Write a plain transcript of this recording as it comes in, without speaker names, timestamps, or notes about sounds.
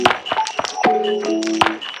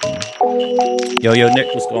Yo, Nick,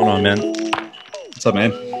 what's going on, man? What's up,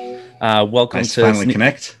 man? Welcome Nice to to finally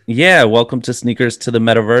connect. Welcome to Sneakers to the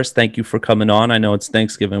Metaverse. Thank you for coming on. I know it's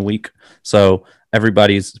Thanksgiving week, so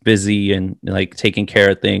everybody's busy and like taking care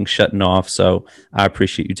of things, shutting off. So I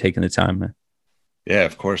appreciate you taking the time, man. Yeah,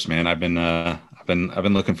 of course, man. I've been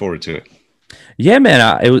looking forward to it. Yeah,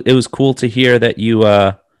 man. It was cool to hear that you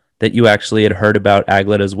actually had heard about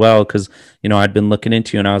Aglet as well, because I'd been looking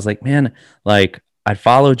into you, and I was like, man, like I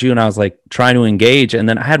followed you, and I was like trying to engage, and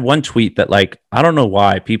then I had one tweet that like I don't know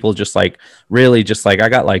why people just like really just like I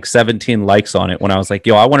got like 17 likes on it when I was like,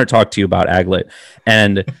 yo, I want to talk to you about Aglet,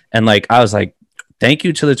 and like I was like. Thank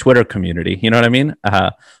you to the Twitter community. You know what I mean?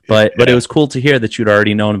 But it Yeah, was cool to hear that you'd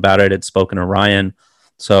already known about it. Had spoken to Ryan,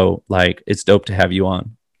 so like it's dope to have you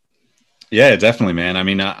on. yeah, definitely, man. I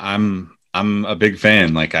mean, I'm a big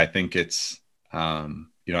fan. Like, I think it's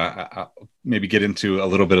I'll maybe get into a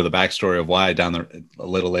little bit of the backstory of why a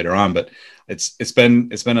little later on, but it's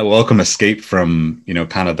been a welcome escape from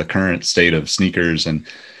kind of the current state of sneakers, and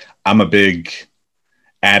I'm a big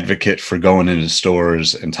advocate for going into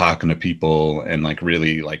stores and talking to people and like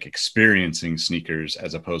really like experiencing sneakers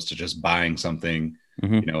as opposed to just buying something,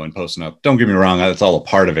 Hmm. and posting up. Don't get me wrong, that's all a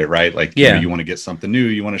part of it, right? Like, Yeah. you want to get something new,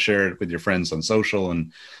 you want to share it with your friends on social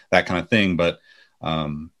and that kind of thing. But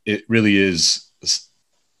it really is, just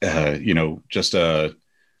a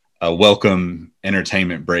welcome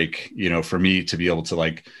entertainment break, for me to be able to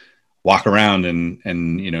like walk around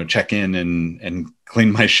and check in and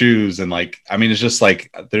clean my shoes. And like, I mean, it's just like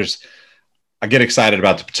I get excited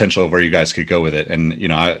about the potential of where you guys could go with it. And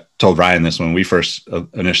I told Ryan this when we first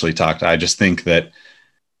initially talked. I just think that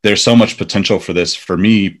there's so much potential for this for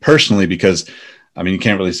me personally, because I mean, you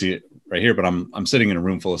can't really see it right here, but I'm sitting in a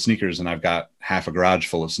room full of sneakers, and I've got half a garage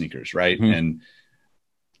full of sneakers, right? Hmm. And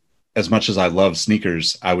as much as I love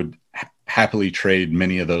sneakers, I would happily trade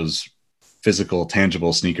many of those physical,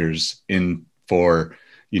 tangible sneakers in for,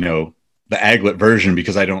 the aglet version,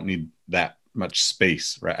 because I don't need that much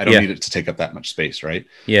space, right? I don't Yeah. need it to take up that much space, right?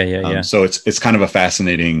 Yeah. So it's kind of a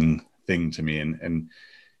fascinating thing to me, and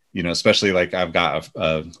especially like I've got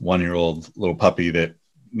a 1 year old little puppy that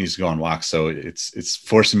needs to go on walks, so it's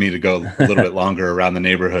forcing me to go a little bit longer around the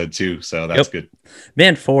neighborhood too. So that's Yep. good.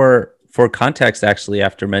 Man, for context, actually,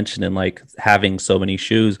 after mentioning like having so many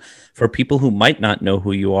shoes, for people who might not know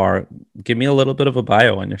who you are, give me a little bit of a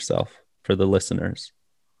bio on yourself for the listeners.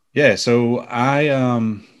 Yeah, so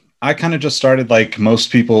I kind of just started like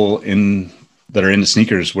most people in that are into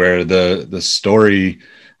sneakers, where the story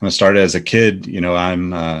when I started as a kid.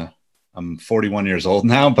 I'm 41 years old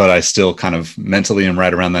now, but I still kind of mentally am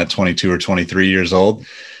right around that 22 or 23 years old.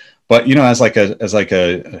 But as like a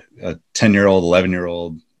 10-year old, 11-year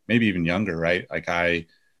old, maybe even younger, right? Like, I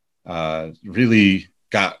really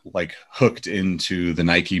got like hooked into the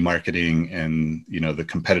Nike marketing and the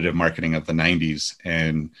competitive marketing of the 90s,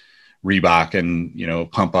 and Reebok,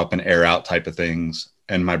 and pump up and air out type of things.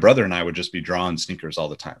 And my brother and I would just be drawing sneakers all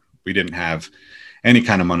the time. We didn't have any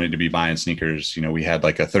kind of money to be buying sneakers. We had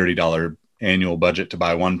like a $30 annual budget to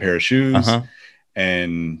buy one pair of Uh shoes, huh.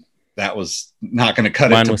 and that was not going to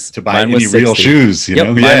cut it Mine to, was to buy mine was any real 60. shoes. Yep.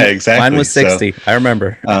 Yeah, Mine exactly. was So 60. I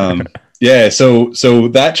remember. yeah, so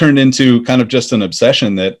that turned into kind of just an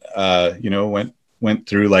obsession that went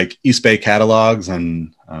through like East Bay catalogs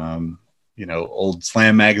and old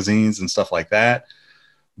Slam magazines and stuff like that.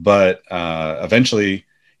 But eventually,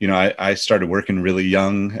 I started working really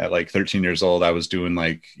young at like 13 years old. I was doing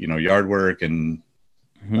like yard work, and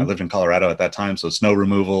I Hmm. lived in Colorado at that time, so snow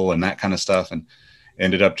removal and that kind of stuff, and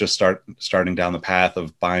ended up just starting down the path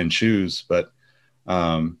of buying shoes. But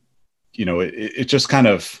um, it just kind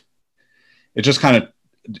of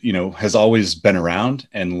has always been around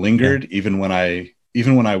and Yeah. lingered, even when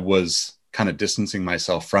I was kind of distancing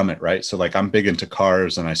myself from it, right? So like, I'm big into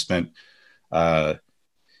cars, and I spent uh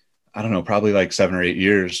I don't know, probably like 7 or 8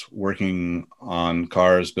 years working on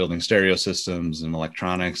cars, building stereo systems and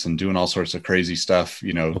electronics, and doing all sorts of crazy stuff,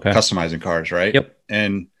 Okay. customizing cars, right? Yep.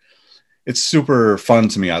 And it's super fun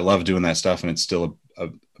to me. I love doing that stuff, and it's still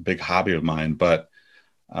a big hobby of mine. But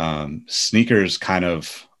sneakers kind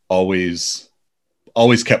of always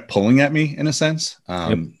kept pulling at me in a sense.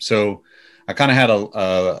 Yep. So I kind of had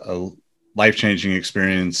a life-changing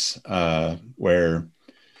experience where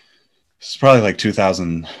it's probably like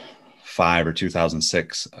 2005 or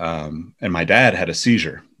 2006, and my dad had a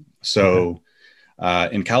seizure. Okay. So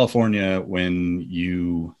in California, when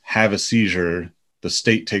you have a seizure, the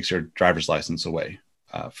state takes your driver's license away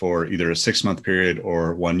for either a 6 month period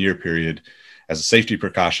or 1 year period. As a safety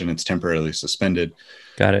precaution, it's temporarily suspended.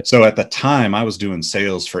 Got it. So at the time, I was doing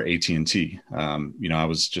sales for AT&T. I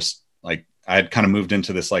was just like I had kind of moved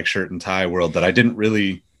into this like shirt and tie world that I didn't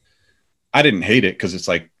hate it, because it's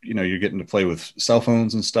like, you know, you're getting to play with cell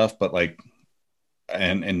phones and stuff, but like,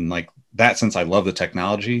 and like that, since I love the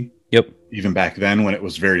technology, Yep. even back then when it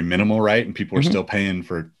was very minimal, right? And people were still paying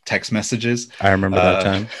for text messages. I remember that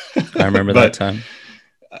time. I remember but, that time.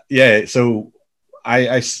 Yeah. So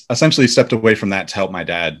I essentially stepped away from that to help my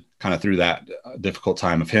dad kind of through that difficult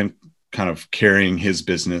time of him kind of carrying his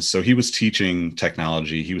business. So he was teaching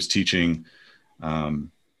technology. He was teaching,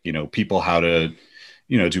 you know, people how to,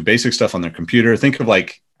 you know, do basic stuff on their computer. Think of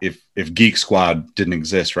like if Geek Squad didn't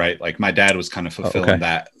exist, right? Like my dad was kind of fulfilling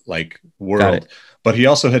that like world, but he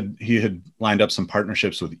also had lined up some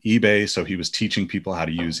partnerships with eBay. So he was teaching people how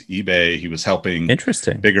to use eBay. He was helping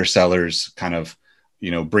bigger sellers kind of,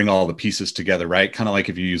 you know, bring all the pieces together, right? Kind of like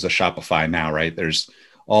if you use a Shopify now, right? There's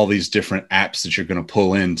all these different apps that you're going to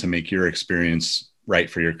pull in to make your experience right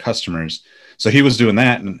for your customers. So he was doing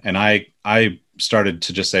that. And I started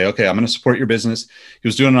to just say, okay, I'm going to support your business. He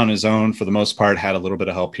was doing it on his own for the most part, had a little bit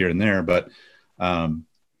of help here and there, but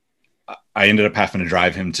I ended up having to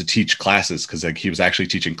drive him to teach classes, because like he was actually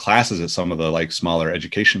teaching classes at some of the like smaller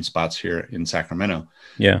education spots here in Sacramento.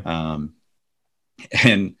 Yeah.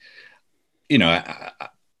 And you know, I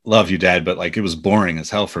love you, Dad, but like it was boring as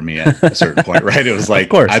hell for me at a certain point, right? It was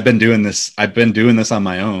like, I've been doing this on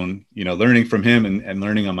my own, you know, learning from him and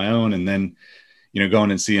learning on my own. And then, you know,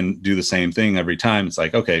 going and seeing do the same thing every time. It's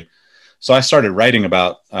like, okay. So I started writing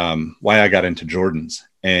about why I got into Jordans.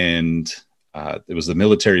 And it was the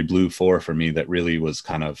military blue 4 for me that really was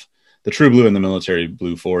kind of the true blue, and the military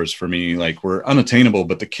blue 4s for me, like were unattainable.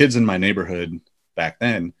 But the kids in my neighborhood back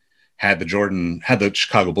then had the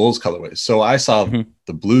Chicago Bulls colorways. So I saw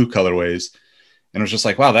the blue colorways and was just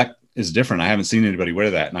like, wow, that is different. I haven't seen anybody wear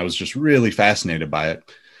that. And I was just really fascinated by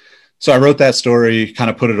it. So I wrote that story, kind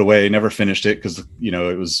of put it away, never finished it, because, you know,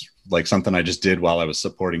 it was like something I just did while I was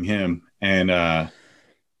supporting him. And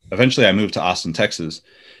eventually I moved to Austin, Texas,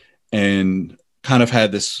 and kind of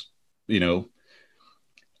had this, you know,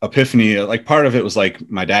 epiphany. Like part of it was like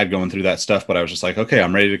my dad going through that stuff, but I was just like, okay,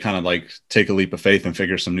 I'm ready to kind of like take a leap of faith and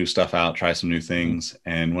figure some new stuff out, try some new things.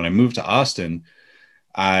 And when I moved to Austin,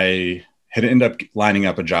 I had ended up lining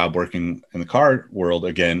up a job working in the car world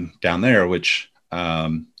again down there, which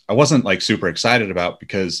I wasn't like super excited about,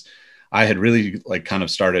 because I had really like kind of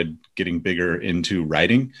started getting bigger into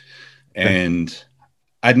writing, and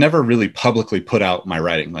I'd never really publicly put out my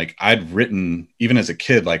writing. Like I'd written, even as a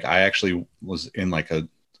kid, like I actually was in like I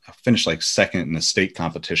finished like second in a state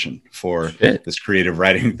competition for this creative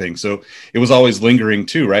writing thing. So it was always lingering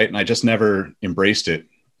too, right? And I just never embraced it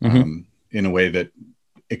in a way that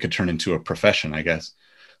it could turn into a profession, I guess.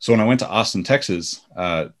 So when I went to Austin, Texas,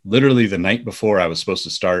 literally the night before I was supposed to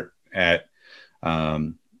start at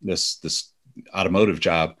this automotive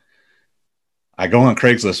job, I go on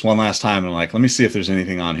Craigslist one last time and I'm like, let me see if there's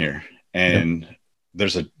anything on here. And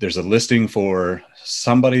there's a listing for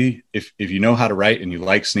somebody. If you know how to write and you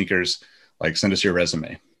like sneakers, like send us your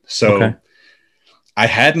resume. So I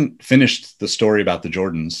hadn't finished the story about the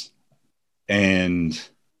Jordans, and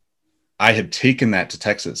I had taken that to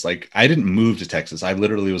Texas. Like I didn't move to Texas. I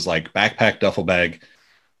literally was like backpack, duffel bag,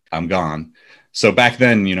 I'm gone. So back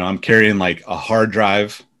then, you know, I'm carrying like a hard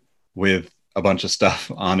drive with a bunch of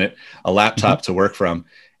stuff on it, a laptop to work from.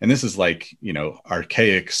 And this is like, you know,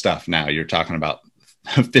 archaic stuff. Now you're talking about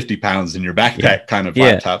 50 pounds in your backpack kind of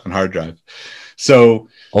laptop and hard drive. So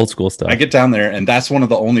old school stuff. I get down there, and that's one of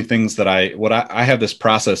the only things that I have this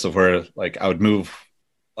process of where like I would move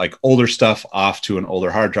like older stuff off to an older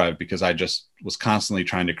hard drive, because I just was constantly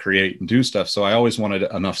trying to create and do stuff. So I always wanted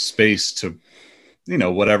enough space to, you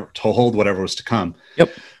know, to hold whatever was to come.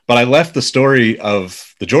 But I left the story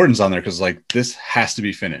of the Jordans on there because like, this has to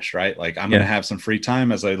be finished, right? Like I'm going to have some free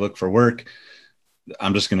time as I look for work.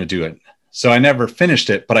 I'm just going to do it. So I never finished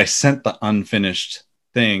it, but I sent the unfinished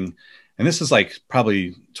thing. And this is like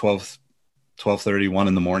probably 12:31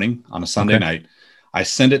 in the morning on a Sunday night. I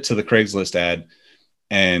send it to the Craigslist ad,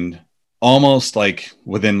 and almost like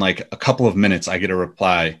within like a couple of minutes, I get a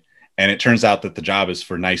reply, and it turns out that the job is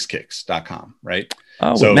for nicekicks.com. Right.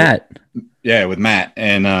 Oh, so, with Matt. Yeah. With Matt.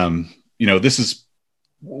 And, you know, this is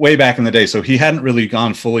way back in the day. So he hadn't really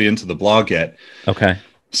gone fully into the blog yet. Okay.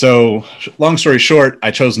 So long story short, I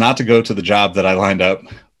chose not to go to the job that I lined up,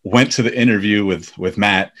 went to the interview with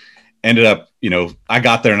Matt, ended up, you know, I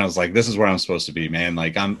got there and I was like, this is where I'm supposed to be, man.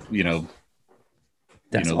 Like I'm, you know,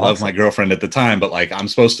 awesome. Love my girlfriend at the time, but like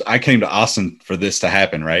I came to Austin for this to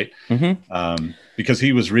happen. Right. Because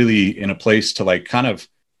he was really in a place to like kind of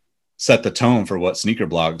set the tone for what sneaker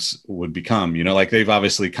blogs would become, you know, like they've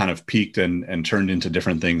obviously kind of peaked and turned into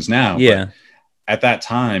different things now. Yeah. But at that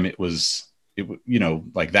time, it was you know,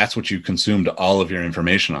 like that's what you consumed all of your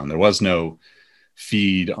information on. There was no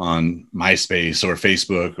feed on MySpace or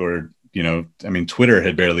Facebook or, you know, I mean, Twitter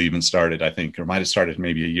had barely even started, I think, or might have started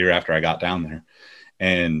maybe a year after I got down there.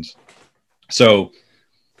 And so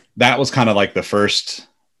that was kind of like the first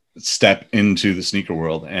step into the sneaker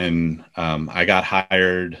world. And I got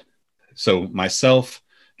hired. So myself,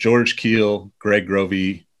 George Keel, Greg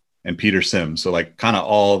Grovey, and Peter Sims. So like kind of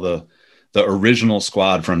all the original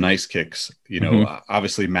squad from Nice Kicks. You know,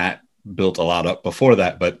 obviously Matt built a lot up before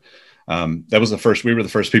that, but that was we were the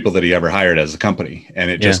first people that he ever hired as a company.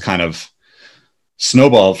 And it just kind of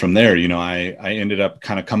snowballed from there. You know, I ended up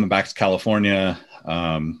kind of coming back to California.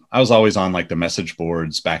 I was always on like the message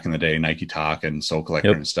boards back in the day, Nike Talk and Soul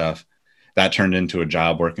Collector and stuff. That turned into a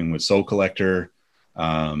job working with Soul Collector.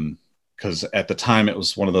 Because at the time it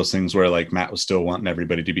was one of those things where like Matt was still wanting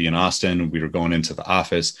everybody to be in Austin. We were going into the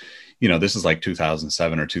office, you know, this is like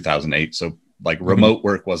 2007 or 2008. So like remote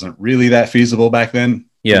work wasn't really that feasible back then,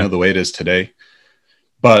 you know, the way it is today.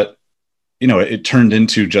 But, you know, it turned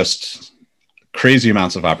into just crazy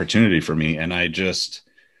amounts of opportunity for me. And I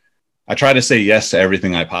try to say yes to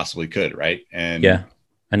everything I possibly could. Right. And yeah,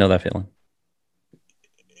 I know that feeling.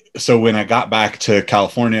 So when I got back to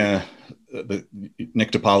California,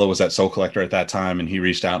 Nick DiPaolo was at Soul Collector at that time, and he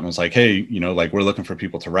reached out and was like, hey, you know, like we're looking for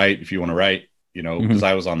people to write if you want to write, you know, because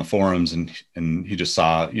I was on the forums and he just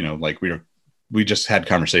saw, you know, like we just had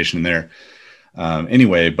conversation in there.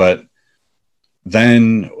 Anyway, but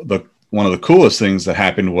then one of the coolest things that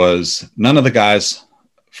happened was none of the guys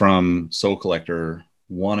from Soul Collector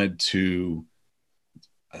wanted to.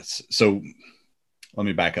 So let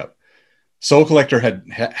me back up. Soul Collector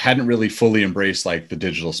hadn't really fully embraced like the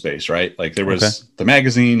digital space, right? Like there was the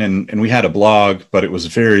magazine and we had a blog, but it was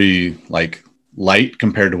very like light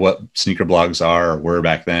compared to what sneaker blogs are or were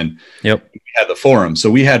back then. Yep. We had the forum. So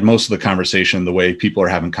we had most of the conversation the way people are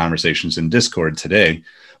having conversations in Discord today.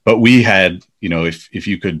 But we had, you know, if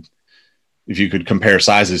you could compare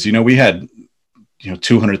sizes, you know, we had, you know,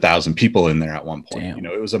 200,000 people in there at one point. Damn. You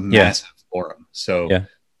know, it was a massive forum. So,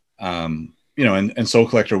 you know, and Soul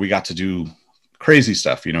Collector, we got to do crazy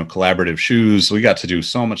stuff, you know, collaborative shoes. We got to do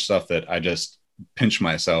so much stuff that I just pinch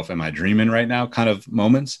myself. Am I dreaming right now? Kind of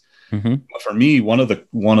moments. But for me, one of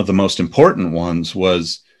the most important ones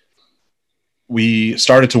was we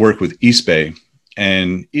started to work with East Bay,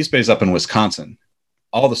 and East Bay's up in Wisconsin.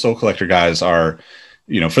 All the Soul Collector guys are,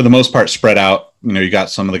 you know, for the most part spread out. You know, you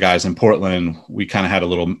got some of the guys in Portland. We kind of had a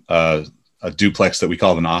little a duplex that we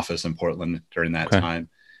called an office in Portland during that time.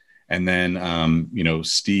 And then, you know,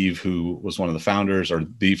 Steve, who was one of the founders, or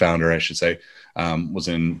the founder, I should say, was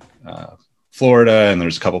in Florida, and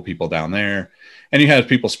there's a couple people down there. And you had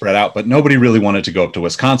people spread out, but nobody really wanted to go up to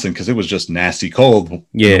Wisconsin because it was just nasty cold in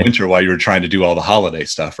the winter while you were trying to do all the holiday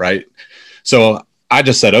stuff, right? So I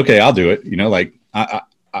just said, okay, I'll do it. You know, like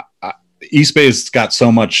East Bay's got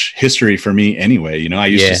so much history for me anyway. You know, I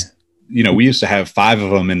used to, you know, we used to have 5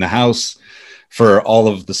 of them in the house for all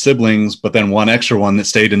of the siblings, but then one extra one that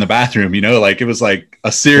stayed in the bathroom, you know, like it was like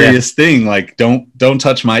a serious thing. Like, don't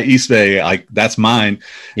touch my East Bay. Like that's mine.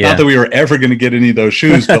 Not that we were ever going to get any of those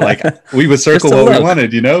shoes, but like we would circle what we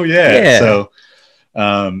wanted, you know? So,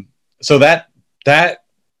 so that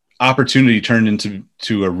opportunity turned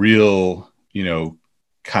into a real, you know,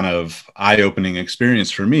 kind of eye-opening experience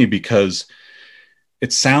for me, because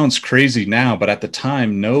it sounds crazy now, but at the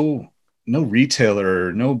time, no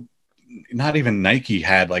retailer, not even Nike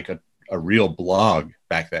had like a real blog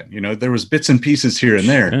back then. You know, there was bits and pieces here and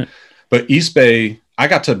there, but East Bay, I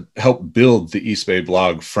got to help build the East Bay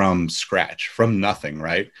blog from scratch, from nothing.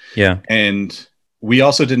 Right. Yeah. And we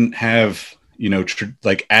also didn't have, you know,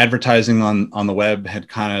 like advertising on the web had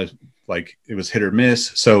kind of like, it was hit or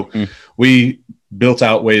miss. So we built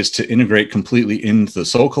out ways to integrate completely into the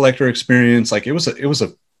Soul Collector experience. Like it was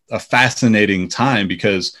a fascinating time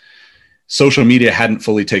because social media hadn't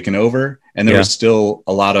fully taken over, and there was still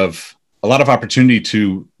a lot of opportunity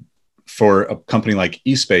for a company like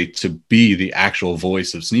East Bay to be the actual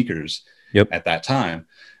voice of sneakers at that time.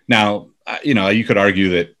 Now, you know, you could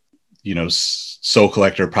argue that, you know, Soul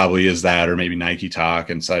Collector probably is that, or maybe Nike Talk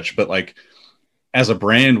and such, but like as a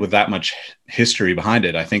brand with that much history behind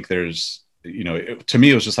it, I think there's, you know, to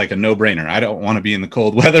me, it was just like a no-brainer. I don't want to be in the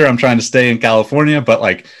cold weather. I'm trying to stay in California, but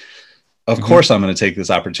like, of course I'm going to take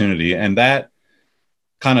this opportunity. And that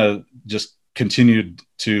kind of just continued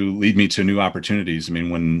to lead me to new opportunities. I mean,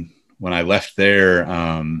 when I left there,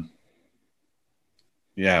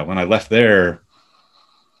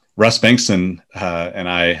 Russ Bankston and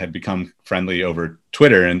I had become friendly over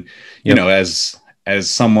Twitter. And, you know, as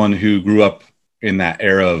someone who grew up in that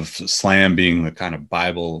era of Slam being the kind of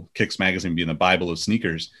Bible, Kicks magazine being the Bible of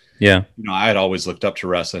sneakers. Yeah. You know, I had always looked up to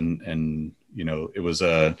Russ, and you know, it was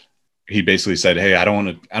he basically said, "Hey, I don't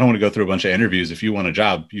want to go through a bunch of interviews. If you want a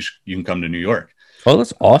job, you can come to New York." Oh,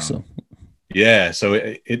 that's awesome. Yeah. So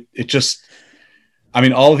it just, I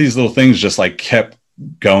mean, all of these little things just like kept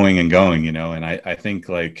going and going, you know, and I think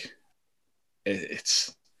like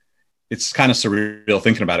it's kind of surreal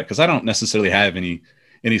thinking about it, because I don't necessarily have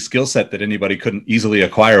any skill set that anybody couldn't easily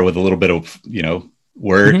acquire with a little bit of, you know,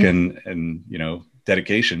 work and, you know,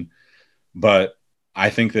 dedication. But I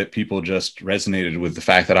think that people just resonated with the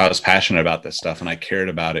fact that I was passionate about this stuff and I cared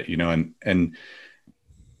about it, you know, and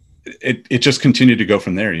it just continued to go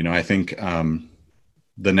from there. You know, I think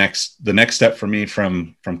the next step for me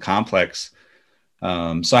from Complex.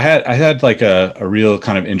 So I had like a real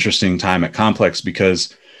kind of interesting time at Complex,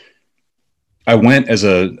 because I went as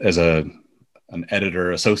an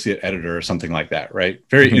editor, associate editor or something like that, right?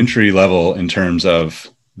 Very entry level in terms of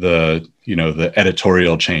the, you know, the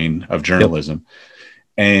editorial chain of journalism. Yep.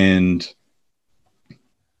 And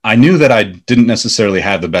I knew that I didn't necessarily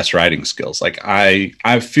have the best writing skills. Like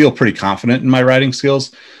I feel pretty confident in my writing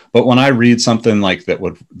skills, but when I read something like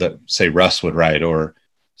that say Russ would write, or,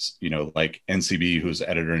 you know, like NCB, who's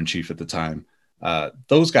editor in chief at the time,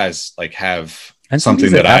 those guys like have NCB's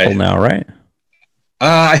something that Apple now, right?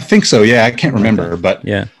 I think so. Yeah. I can't remember, but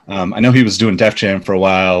yeah. I know he was doing Def Jam for a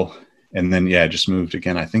while, and then, yeah, just moved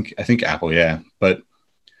again. I think Apple. Yeah. But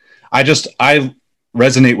I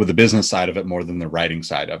resonate with the business side of it more than the writing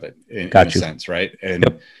side of it in a sense. Right.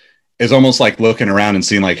 And it's almost like looking around and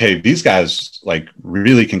seeing like, hey, these guys like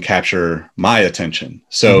really can capture my attention.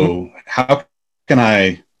 So how can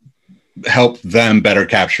I help them better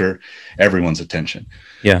capture everyone's attention?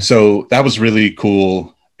 Yeah. So that was really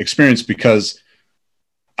cool experience, because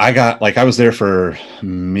I was there for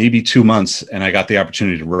maybe 2 months, and I got the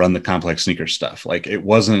opportunity to run the Complex sneaker stuff. Like there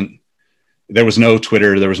was no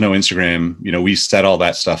Twitter, there was no Instagram. You know, we set all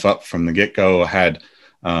that stuff up from the get-go. I had,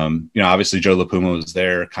 you know, obviously Joe LaPuma was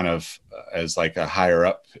there kind of as like a higher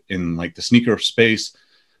up in like the sneaker space,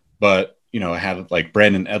 but, you know, I had like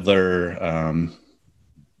Brandon Edler,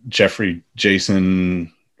 Jeffrey,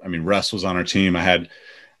 Jason, I mean, Russ was on our team. I had,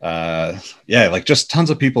 like just tons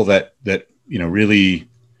of people that, you know, really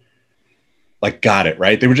like got it,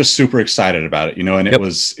 right? They were just super excited about it, you know, and it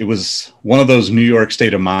was one of those New York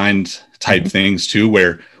state of mind type things too,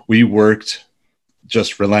 where we worked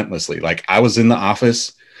just relentlessly. Like I was in the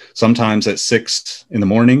office sometimes at 6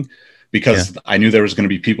 a.m, because I knew there was going to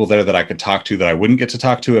be people there that I could talk to that I wouldn't get to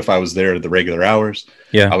talk to if I was there at the regular hours.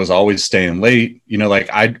 Yeah. I was always staying late, you know, like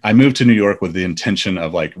I moved to New York with the intention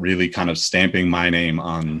of like really kind of stamping my name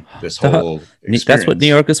on this whole experience. That's what New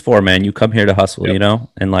York is for, man. You come here to hustle, you know,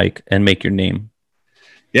 and like, and make your name.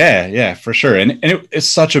 Yeah, for sure. And it's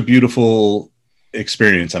such a beautiful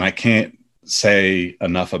experience, and I can't say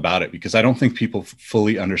enough about it, because I don't think people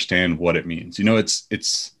fully understand what it means. You know,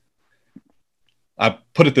 it's I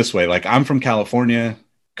put it this way, like I'm from California,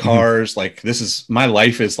 cars, like this is my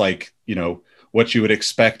life is like, you know, what you would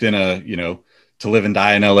expect in a, you know, To Live and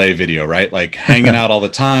Die in LA video, right? Like hanging out all the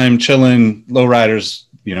time, chilling, lowriders,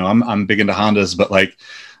 you know, I'm big into Hondas, but like,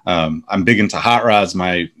 I'm big into hot rods.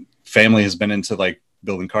 My family has been into like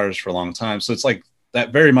building cars for a long time. So it's like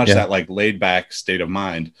that very much that like laid back state of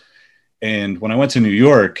mind. And when I went to New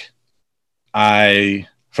York, I,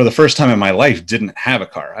 for the first time in my life, didn't have a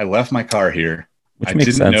car. I left my car here. I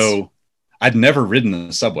didn't know, I'd never ridden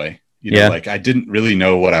the subway, you know, like I didn't really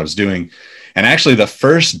know what I was doing. And actually the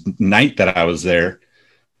first night that I was there,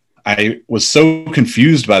 I was so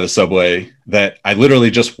confused by the subway that I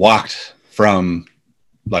literally just walked from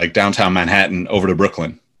like downtown Manhattan over to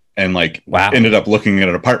Brooklyn and like ended up looking at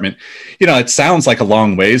an apartment. You know, it sounds like a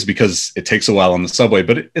long ways because it takes a while on the subway,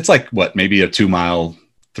 but it's like what, maybe a 2 mile,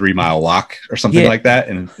 3 mile walk or something like that.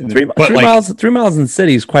 And 3 miles in the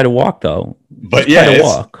city is quite a walk though. But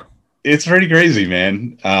it's pretty crazy,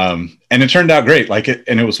 man. And it turned out great. Like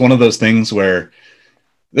and it was one of those things where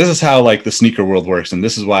this is how like the sneaker world works. And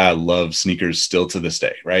this is why I love sneakers still to this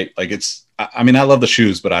day, right? Like I mean, I love the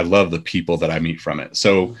shoes, but I love the people that I meet from it.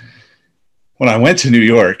 So when I went to New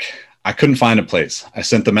York, I couldn't find a place. I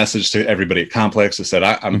sent the message to everybody at Complex. I said,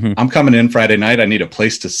 I'm coming in Friday night. I need a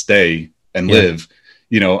place to stay and live.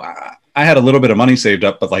 You know, I had a little bit of money saved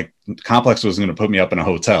up, but like Complex was going to put me up in a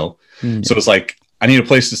hotel. So it's like, I need a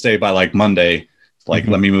place to stay by like Monday. Like,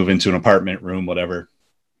 let me move into an apartment room, whatever.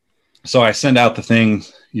 So I send out the thing,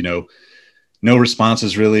 you know, no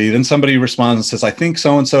responses really. Then somebody responds and says, I think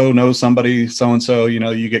so-and-so knows somebody, so-and-so, you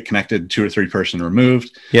know, you get connected, 2 or 3 person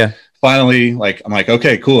removed. Yeah. finally, like, I'm like,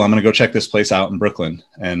 okay, cool. I'm going to go check this place out in Brooklyn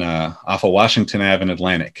and off of Washington Ave and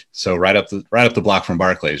Atlantic. So right up the block from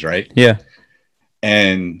Barclays. Right. Yeah.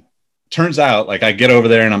 And turns out, like, I get over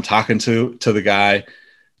there and I'm talking to the guy.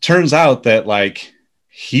 Turns out that, like,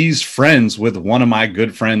 he's friends with one of my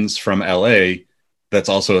good friends from LA that's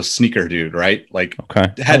also a sneaker dude, right? Like,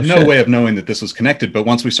 Okay. had no way of knowing that this was connected. But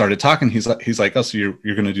once we started talking, he's like, oh, so you're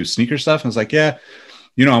going to do sneaker stuff? And I was like, yeah,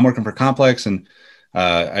 I'm working for Complex, and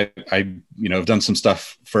I have done some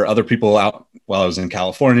stuff for other people out while I was in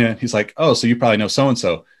California. He's like, oh, so you probably know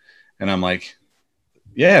so-and-so. And I'm like,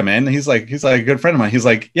 yeah, man. He's like a good friend of mine. He's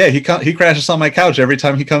like, yeah, he crashes on my couch every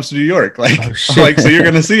time he comes to New York. Like, I'm like, so you're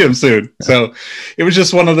going to see him soon. So it was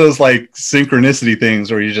just one of those, like, synchronicity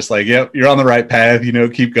things where you're just like, yep, you're on the right path,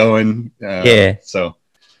 keep going. Yeah. So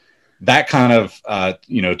that kind of,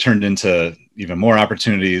 turned into even more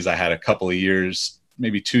opportunities. I had a couple of years,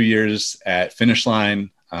 maybe 2 years at Finish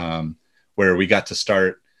Line, where we got to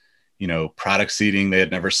start, product seeding. They had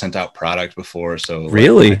never sent out product before. So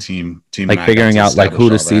really, like, team like figuring out like who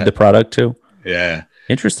to seed the product to. Yeah.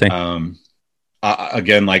 Interesting.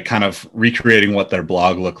 Again, like, kind of recreating what their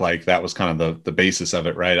blog looked like. That was kind of the basis of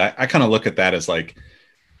it. Right. I kind of look at that as, like,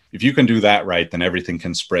 if you can do that right, then everything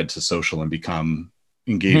can spread to social and become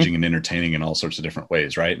engaging and entertaining in all sorts of different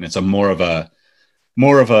ways. Right. And it's more of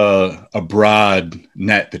a broad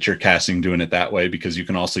net that you're casting doing it that way, because you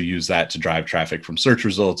can also use that to drive traffic from search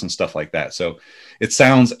results and stuff like that. So it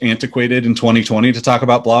sounds antiquated in 2020 to talk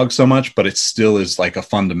about blogs so much, but it still is, like, a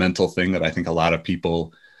fundamental thing that I think a lot of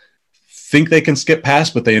people think they can skip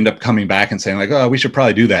past, but they end up coming back and saying, like, oh, we should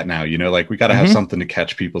probably do that now. Like, we got to have something to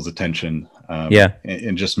catch people's attention,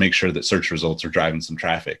 and just make sure that search results are driving some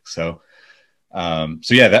traffic. So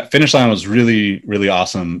yeah, that Finish Line was really, really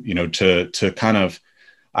awesome, to kind of,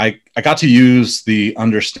 I got to use the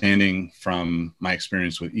understanding from my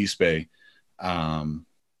experience with Eastbay,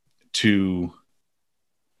 to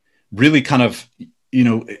really kind of,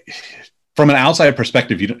 from an outside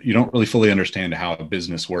perspective, you don't really fully understand how a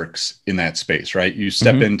business works in that space, right? You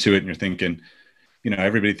step into it and you're thinking,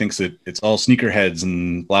 everybody thinks that it's all sneakerheads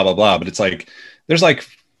and blah, blah, blah. But it's like, there's like,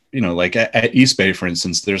 like at Eastbay, for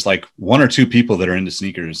instance, there's like 1 or 2 people that are into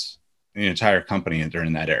sneakers in the entire company and they're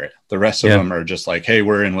in that area. The rest of them are just like, hey,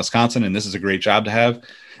 we're in Wisconsin and this is a great job to have.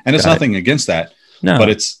 And it's nothing against that. No. But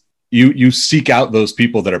it's, you seek out those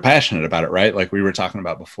people that are passionate about it, right? Like we were talking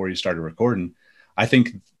about before you started recording. I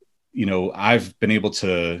think, I've been able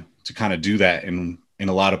to kind of do that in a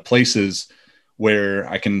lot of places where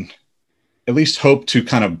I can at least hope to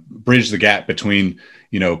kind of bridge the gap between,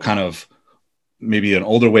 kind of maybe an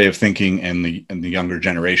older way of thinking and the younger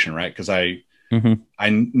generation, right? Because I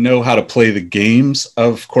know how to play the games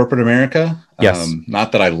of corporate America. Yes.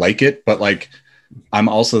 Not that I like it, but like, I'm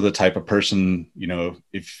also the type of person,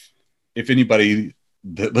 if anybody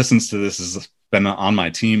that listens to this has been on my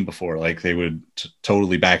team before, like they would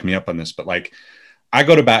totally back me up on this, but like, I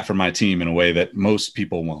go to bat for my team in a way that most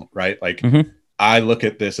people won't, right? Like I look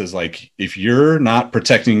at this as like, if you're not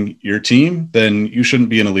protecting your team, then you shouldn't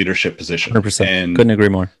be in a leadership position. 100%. And couldn't agree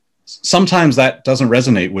more. Sometimes that doesn't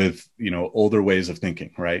resonate with, older ways of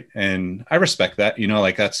thinking. Right. And I respect that,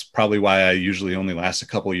 like, that's probably why I usually only last a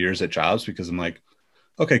couple of years at jobs, because I'm like,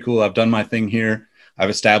 okay, cool. I've done my thing here. I've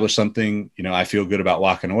established something, I feel good about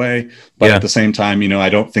walking away, but at the same time, I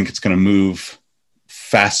don't think it's going to move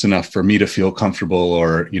fast enough for me to feel comfortable,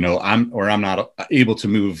 or, I'm not able to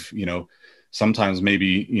move, sometimes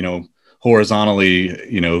maybe,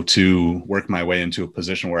 horizontally, to work my way into a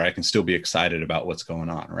position where I can still be excited about what's going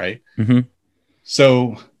on. Right.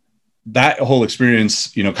 So that whole experience,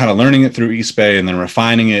 kind of learning it through Eastbay and then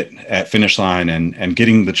refining it at Finish Line and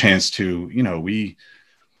getting the chance to,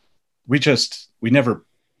 we never,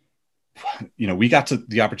 we got to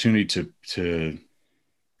the opportunity to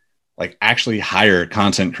like actually hire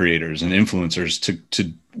content creators and influencers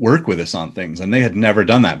to work with us on things. And they had never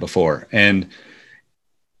done that before. And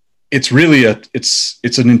it's really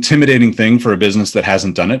it's an intimidating thing for a business that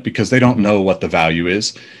hasn't done it, because they don't know what the value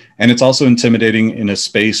is. And it's also intimidating in a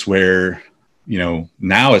space where,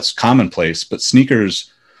 now it's commonplace, but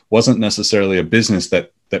sneakers wasn't necessarily a business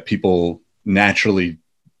that people naturally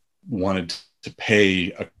wanted to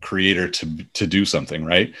pay a creator to do something,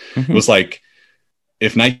 right? It was like,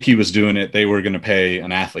 if Nike was doing it, they were going to pay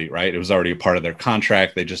an athlete, right? It was already a part of their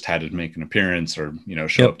contract. They just had to make an appearance or,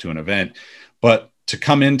 show up to an event. But to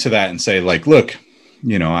come into that and say, like, look,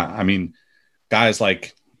 I mean, guys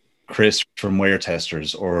like Chris from Wear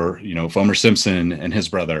Testers, or, Fomer Simpson and his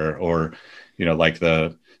brother, or, like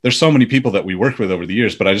there's so many people that we worked with over the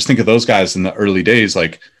years, but I just think of those guys in the early days,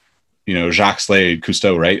 like, Jacques Slade,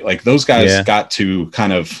 Cousteau, right? Like those guys got to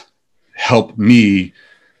kind of help me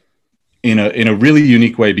in a really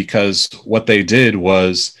unique way, because what they did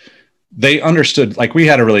was they understood, like, we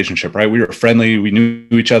had a relationship, right? We were friendly, we knew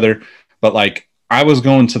each other, but like I was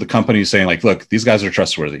going to the company saying like, look, these guys are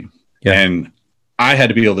trustworthy. Yeah. And I had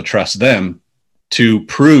to be able to trust them to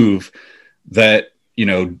prove that, you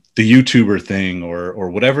know, the YouTuber thing or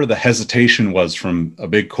whatever the hesitation was from a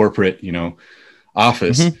big corporate, you know,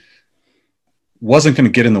 office wasn't going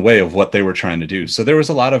to get in the way of what they were trying to do. So there was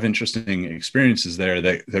a lot of interesting experiences there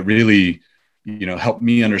that really, you know, helped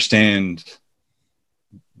me understand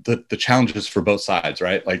the challenges for both sides,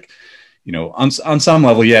 right? Like, you know, on some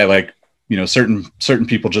level, yeah, like, you know, certain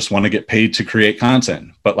people just want to get paid to create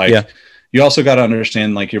content, but like, you also got to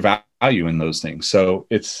understand like your value in those things. So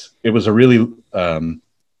it was a really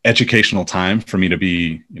educational time for me to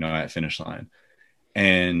be, you know, at Finish Line.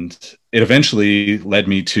 And it eventually led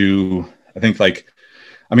me to, I think, like,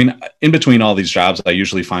 I mean, in between all these jobs, I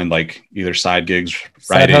usually find like either side gigs,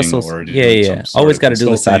 Side writing, hustles. or Yeah. Always got to do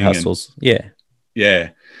the side hustles.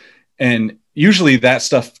 Yeah. And usually that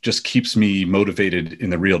stuff just keeps me motivated in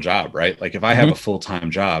the real job, right? Like if I have a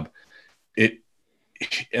full-time job, it,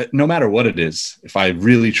 no matter what it is, if I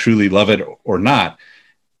really truly love it or not,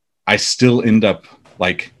 I still end up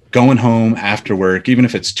like going home after work, even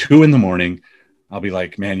if it's 2 a.m, I'll be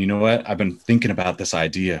like, man, you know what? I've been thinking about this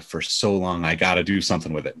idea for so long. I got to do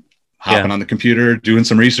something with it. Hopping on the computer, doing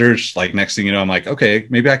some research. Like next thing you know, I'm like, okay,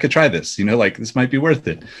 maybe I could try this. You know, like this might be worth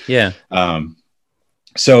it. Yeah.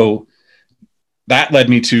 So that led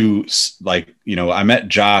me to like, you know, I met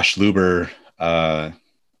Josh Luber.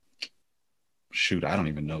 Shoot, I don't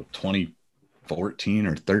even know, 2014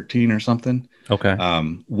 or 13 or something. Okay.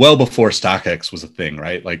 Well before StockX was a thing,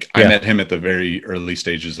 right? Like I met him at the very early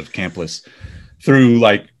stages of Campless. Through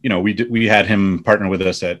like, you know, we had him partner with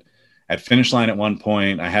us at Finish Line at one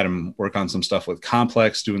point. I had him work on some stuff with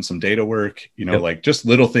Complex, doing some data work, you know, like just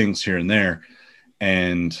little things here and there.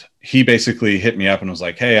 And he basically hit me up and was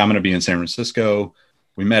like, hey, I'm going to be in San Francisco.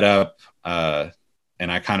 We met up. And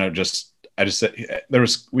I kind of I just said,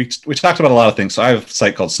 we talked about a lot of things. So I have a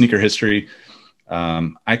site called Sneaker History.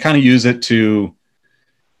 I kind of use it to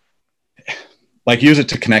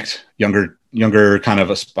connect younger kind of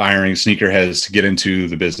aspiring sneakerheads to get into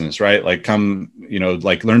the business, right? Like come, you know,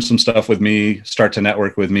 like learn some stuff with me, start to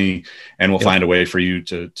network with me, and we'll find a way for you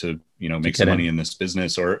to, you know, make some money in this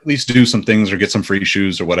business, or at least do some things or get some free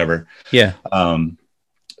shoes or whatever. Yeah.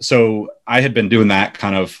 So I had been doing that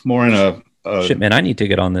kind of more in a shit, man, I need to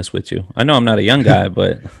get on this with you. I know I'm not a young guy,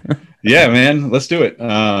 but yeah, man, let's do it.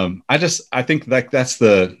 I think like that's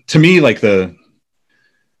to me, like the,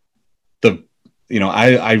 you know,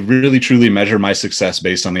 I really truly measure my success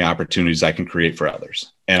based on the opportunities I can create for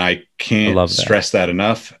others. And I can't stress that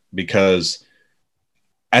enough, because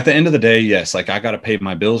at the end of the day, yes, like I got to pay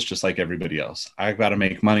my bills just like everybody else. I've got to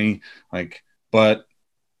make money, like, but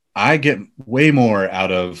I get way more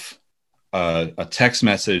out of a text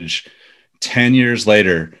message 10 years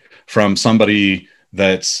later from somebody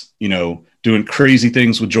that's, you know, doing crazy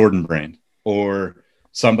things with Jordan Brand, or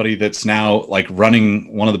somebody that's now like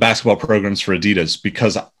running one of the basketball programs for Adidas,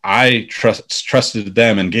 because I trusted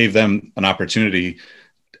them and gave them an opportunity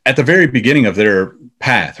at the very beginning of their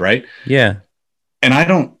path. Right. Yeah. And I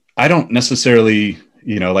don't necessarily,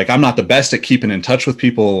 you know, like I'm not the best at keeping in touch with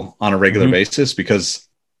people on a regular basis, because,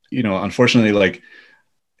 you know, unfortunately, like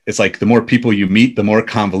it's like the more people you meet, the more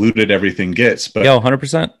convoluted everything gets. But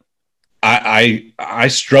 100%. I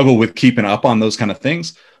struggle with keeping up on those kind of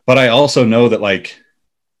things, but I also know that like,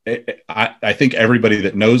 I think everybody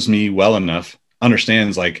that knows me well enough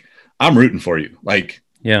understands like I'm rooting for you. Like,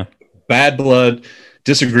 yeah, bad blood,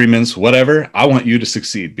 disagreements, whatever. I want you to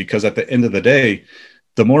succeed, because at the end of the day,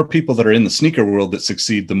 the more people that are in the sneaker world that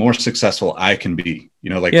succeed, the more successful I can be. You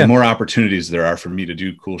know, like the more opportunities there are for me to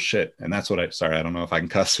do cool shit. And that's what I don't know if I can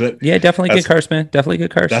cuss it. Yeah, definitely good curse, man. Definitely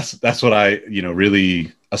good curse. That's what I, you know,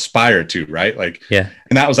 really aspire to, right? Like, yeah.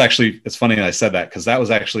 And that was actually, it's funny I said that, because that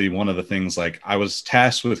was actually one of the things, like I was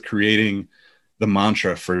tasked with creating the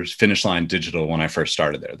mantra for Finish Line Digital when I first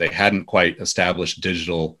started there. They hadn't quite established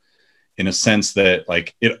digital in a sense that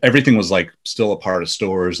like everything was like still a part of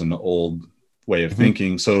stores and the old way of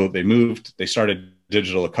thinking. So they started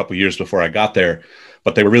digital a couple years before I got there,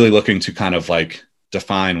 but they were really looking to kind of like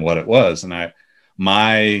define what it was. And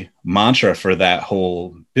my mantra for that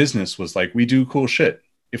whole business was like, we do cool shit.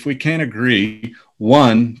 If we can't agree,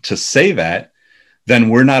 one, to say that, then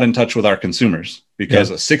we're not in touch with our consumers, because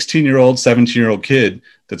a 16-year-old, 17-year-old kid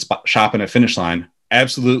that's shopping at Finish Line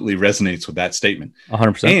absolutely resonates with that statement.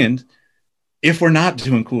 100%. And if we're not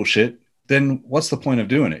doing cool shit, then what's the point of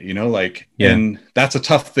doing it? You know, like, and that's a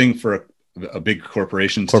tough thing for a a big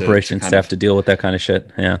corporations to Corporations kind have of to deal with that kind of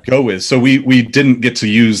shit. Yeah. go with. So we didn't get to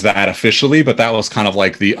use that officially, but that was kind of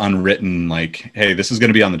like the unwritten, like, hey, this is going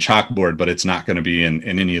to be on the chalkboard, but it's not going to be in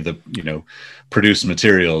any of the, you know, produced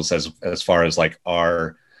materials as far as like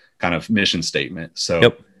our kind of mission statement. So,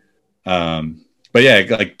 Yep. But yeah,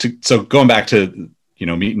 like so going back to, you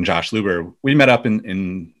know, meeting Josh Luber, we met up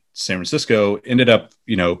in San Francisco, ended up,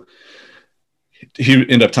 you know, he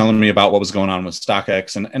ended up telling me about what was going on with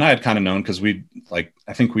StockX, and I had kind of known because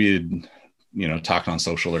I think we had, you know, talked on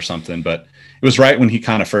social or something, but it was right when he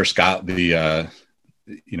kind of first got the,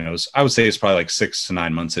 you know, I would say it's probably like 6 to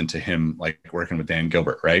 9 months into him, like working with Dan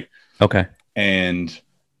Gilbert. Right. Okay. And,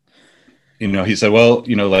 you know, he said, well,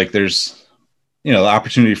 you know, like there's, you know, the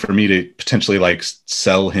opportunity for me to potentially like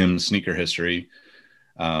sell him Sneaker History,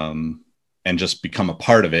 and just become a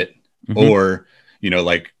part of it, or, you know,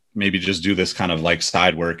 like maybe just do this kind of like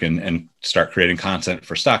side work and start creating content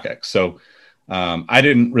for StockX. So I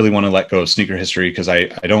didn't really want to let go of Sneaker History because I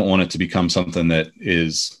don't want it to become something that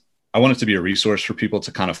is, I want it to be a resource for people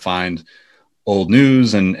to kind of find old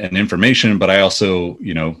news and information. But I also,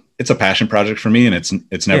 you know, it's a passion project for me, and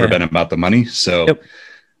it's never been about the money. So yep.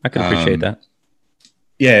 I can appreciate that.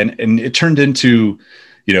 Yeah. And it turned into,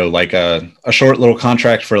 you know, like a short little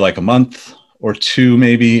contract for like a month or two,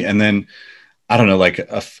 maybe. And then I don't know, like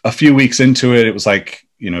a few weeks into it, it was like,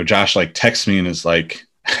 you know, Josh like texts me and is like,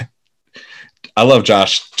 I love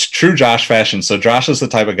Josh, true Josh fashion. So Josh is the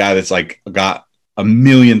type of guy that's like got a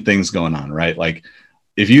million things going on, right? Like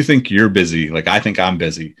if you think you're busy, like I think I'm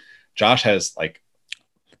busy, Josh has like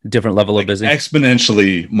different level like of busy,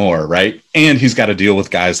 exponentially more, right? And he's got to deal with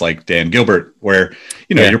guys like Dan Gilbert, where,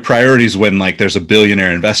 you know, your priorities when like there's a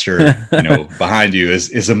billionaire investor, you know, behind you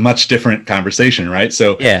is a much different conversation, right?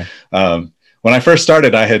 So when I first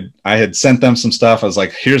started, I had sent them some stuff. I was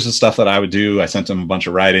like, here's the stuff that I would do. I sent them a bunch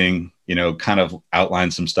of writing, you know, kind of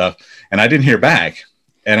outlined some stuff, and I didn't hear back.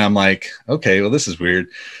 And I'm like, okay, well, this is weird.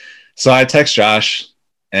 So I text Josh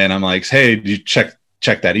and I'm like, hey, do you check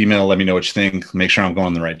that email? Let me know what you think. Make sure I'm going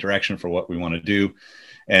in the right direction for what we want to do.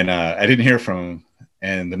 And I didn't hear from him.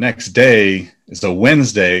 And the next day is a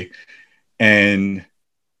Wednesday. And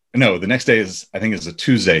no, the next day is, I think it's a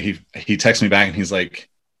Tuesday. He texts me back and he's like,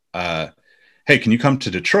 hey, can you come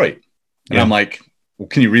to Detroit? And I'm like, well,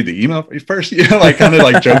 can you read the email first? You know, like kind of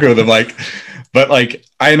like joking with him, like, but like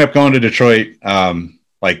I end up going to Detroit,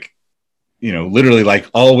 like, you know, literally like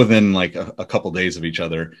all within like a couple days of each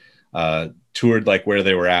other, toured like where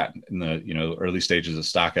they were at in the, you know, early stages of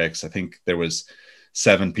StockX. I think there was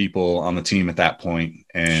 7 people on the team at that point,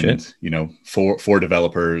 and you know, four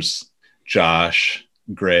developers, Josh,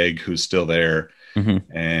 Greg, who's still there,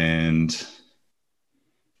 and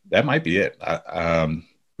that might be it.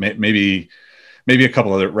 Maybe a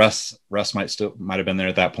couple other Russ might have been there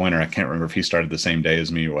at that point, or I can't remember if he started the same day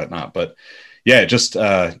as me or whatnot. But yeah,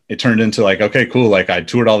 it turned into like, okay, cool. Like I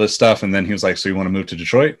toured all this stuff, and then he was like, so you want to move to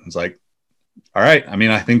Detroit? I was like, all right. I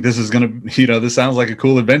mean, I think this is gonna, you know, this sounds like a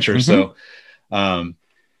cool adventure. So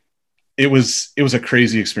it was a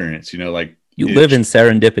crazy experience, you know, like you live in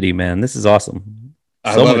serendipity, man. This is awesome.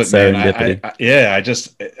 I love it, man.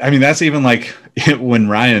 I mean, that's even like when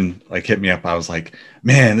Ryan like hit me up, I was like,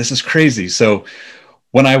 man, this is crazy. So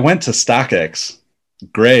when I went to StockX,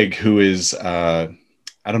 Greg, who is, I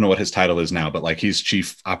don't know what his title is now, but like he's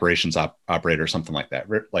chief operations operator or something like that.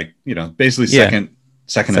 Like, you know, basically second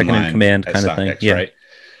in line in command kind StockX, of thing. Yeah.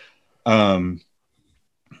 Right.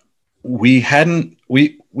 We hadn't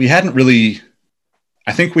really,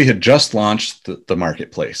 I think we had just launched the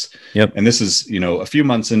marketplace. Yep. And this is, you know, a few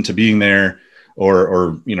months into being there,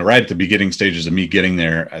 or, you know, right at the beginning stages of me getting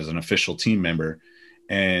there as an official team member.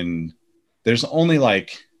 And there's only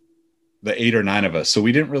like the 8 or 9 of us. So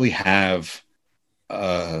we didn't really have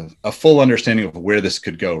a full understanding of where this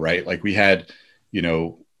could go. Right. Like we had, you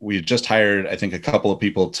know, we had just hired, I think, a couple of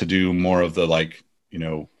people to do more of the like, you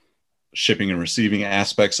know, shipping and receiving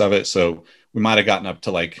aspects of it. So we might've gotten up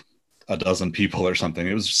to like a dozen people or something.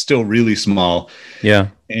 It was still really small. Yeah.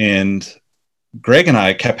 And Greg and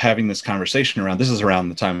I kept having this conversation this is around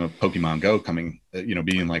the time of Pokemon Go coming, you know,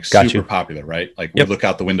 being like super popular, right? Like we look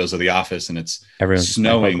out the windows of the office and it's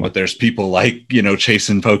snowing, but there's people like, you know,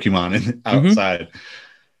 chasing Pokemon outside.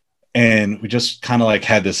 And we just kind of like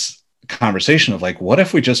had this conversation of like, what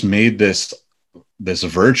if we just made this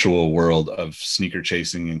virtual world of sneaker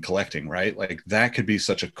chasing and collecting, right? Like that could be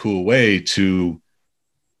such a cool way to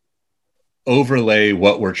overlay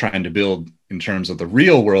what we're trying to build in terms of the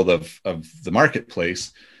real world of the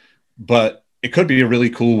marketplace, but it could be a really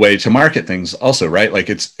cool way to market things also, right? Like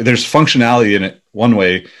there's functionality in it. One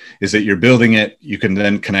way is that you're building it, you can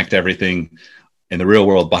then connect everything in the real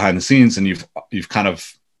world behind the scenes, and you've kind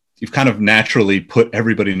of naturally put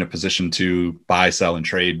everybody in a position to buy, sell, and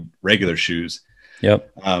trade regular shoes.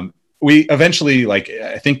 Yep. We eventually, like,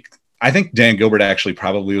 I think Dan Gilbert actually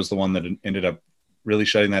probably was the one that ended up really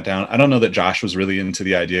shutting that down. I don't know that Josh was really into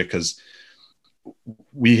the idea, because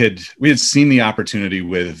we had seen the opportunity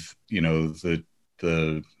with, you know,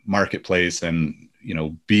 the marketplace, and, you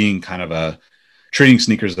know, being kind of treating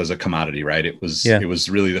sneakers as a commodity, right? It was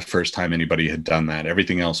really the first time anybody had done that.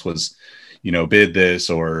 Everything else was, you know, bid this,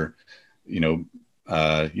 or, you know,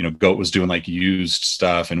 GOAT was doing like used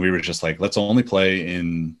stuff. And we were just like, let's only play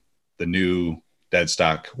in the new dead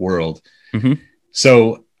stock world. Mm-hmm.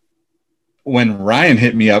 So when Ryan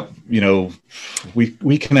hit me up, you know,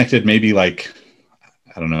 we connected maybe like,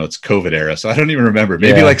 I don't know, it's COVID era, so I don't even remember,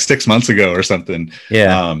 maybe like 6 months ago or something.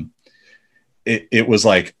 Yeah. It was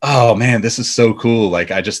like, oh man, this is so cool.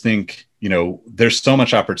 Like, I just think, you know, there's so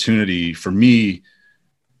much opportunity for me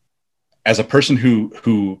as a person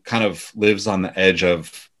who kind of lives on the edge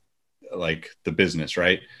of like the business,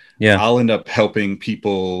 right? Yeah. I'll end up helping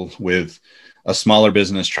people with a smaller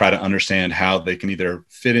business try to understand how they can either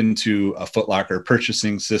fit into a Foot Locker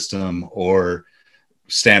purchasing system, or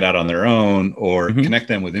stand out on their own, or connect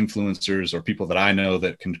them with influencers or people that I know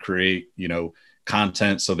that can create, you know,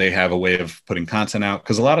 content, so they have a way of putting content out.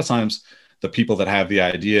 Because a lot of times the people that have the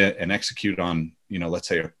idea and execute on, you know, let's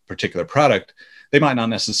say a particular product, they might not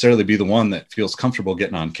necessarily be the one that feels comfortable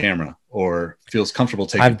getting on camera or feels comfortable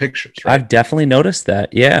taking pictures. Right? I've definitely noticed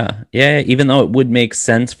that. Yeah. Even though it would make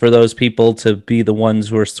sense for those people to be the ones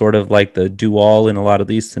who are sort of like the do all in a lot of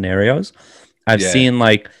these scenarios, I've seen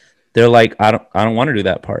like, they're like, I don't want to do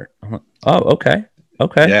that part. I'm like, oh, okay.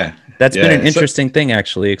 Yeah. That's been an interesting thing,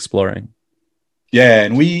 actually, exploring. Yeah.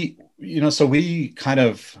 And we, you know, so we kind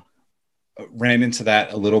of ran into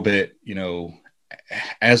that a little bit, you know,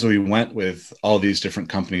 as we went with all these different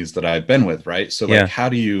companies that I've been with. Right. So like, how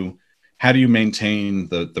do you maintain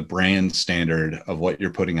the brand standard of what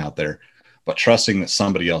you're putting out there, but trusting that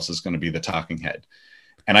somebody else is going to be the talking head?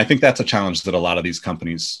 And I think that's a challenge that a lot of these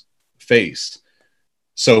companies face.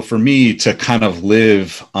 So for me to kind of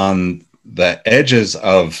live on the edges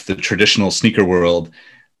of the traditional sneaker world,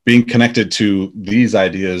 being connected to these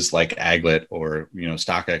ideas like Aglet, or, you know,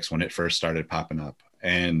 StockX when it first started popping up,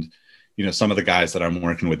 and, you know, some of the guys that I'm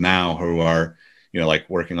working with now who are, you know, like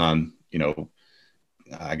working on, you know,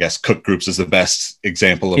 I guess Cook Groups is the best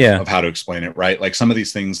example of how to explain it, right? Like some of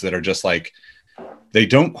these things that are just like, they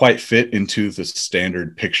don't quite fit into the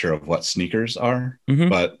standard picture of what sneakers are,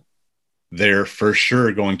 but they're for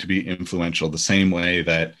sure going to be influential the same way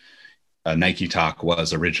that Nike Talk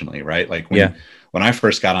was originally, right? Like when I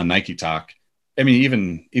first got on Nike Talk, I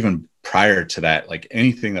mean, even prior to that, like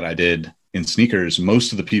anything that I did in sneakers,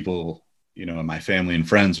 most of the people, you know, my family and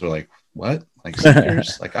friends were like, what? Like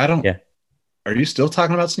sneakers? Like, I don't, are you still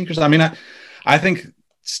talking about sneakers? I mean, I think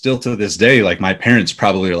still to this day, like my parents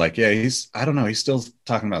probably are like, I don't know, he's still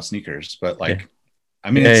talking about sneakers, but like, I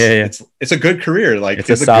mean, it's a good career. Like it's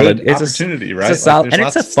a solid good opportunity, right? It's a solid, and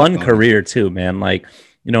it's a fun career too, man. Like,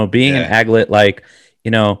 you know, being an Aglet, like, you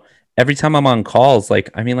know, every time I'm on calls, like,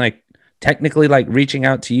 I mean, like technically like reaching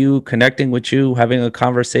out to you, connecting with you, having a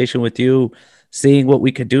conversation with you, seeing what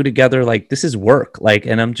we could do together. Like this is work. Like,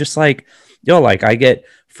 and I'm just like, yo, like I get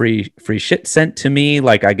free shit sent to me.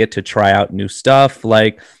 Like I get to try out new stuff.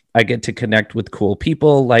 Like I get to connect with cool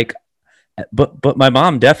people. Like, but my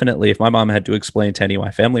mom definitely, if my mom had to explain to any of my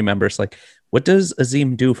family members, like, what does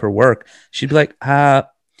Azim do for work? She'd be like,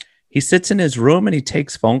 he sits in his room and he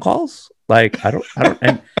takes phone calls. Like, I don't,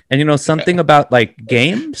 and you know, something about like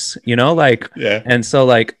games, you know, like, and so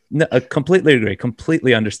like, completely agree,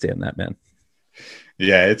 completely understand that, man.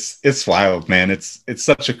 Yeah. It's wild, man. It's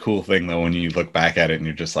such a cool thing though, when you look back at it and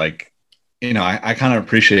you're just like, you know, I kind of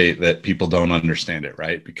appreciate that people don't understand it,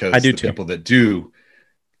 right? Because I do too. People that do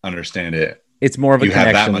understand it, it's more of a connection.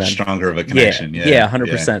 You have that much stronger of a connection. Yeah,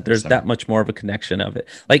 100%. There's that much more of a connection of it.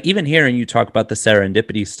 Like even hearing you talk about the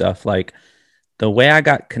serendipity stuff, like the way I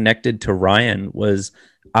got connected to Ryan was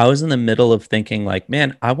I was in the middle of thinking like,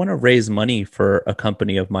 man, I want to raise money for a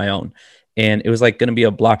company of my own. And it was like going to be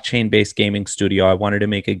a blockchain based gaming studio. I wanted to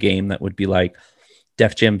make a game that would be like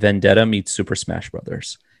Def Jam Vendetta meets Super Smash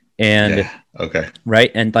Brothers. And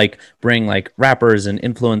right. And like bring like rappers and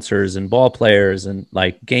influencers and ball players and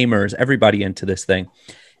like gamers, everybody into this thing.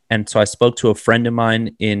 And so I spoke to a friend of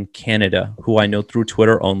mine in Canada who I know through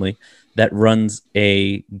Twitter only that runs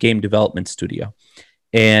a game development studio.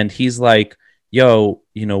 And he's like, yo,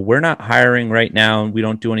 you know, we're not hiring right now and we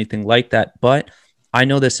don't do anything like that. But I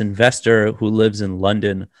know this investor who lives in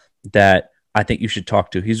London that I think you should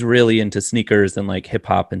talk to. He's really into sneakers and like hip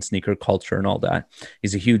hop and sneaker culture and all that.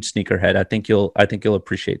 He's a huge sneakerhead. I think you'll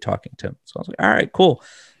appreciate talking to him. So I was like, all right, cool.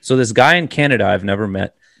 So this guy in Canada I've never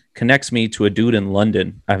met connects me to a dude in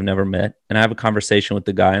London I've never met. And I have a conversation with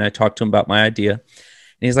the guy and I talk to him about my idea. And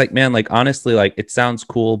he's like, man, like honestly, like it sounds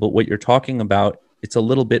cool, but what you're talking about, it's a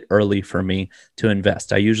little bit early for me to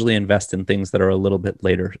invest. I usually invest in things that are a little bit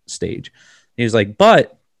later stage. He's like,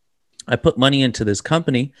 but I put money into this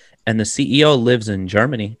company and the CEO lives in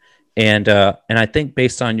Germany. And I think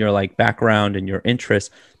based on your like background and your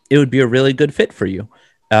interests, it would be a really good fit for you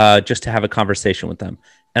just to have a conversation with them.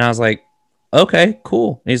 And I was like, okay,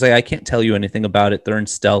 cool. And he's like, I can't tell you anything about it. They're in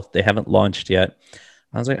stealth. They haven't launched yet.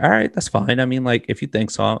 I was like, all right, that's fine. I mean, like, if you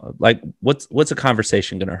think so, like, what's a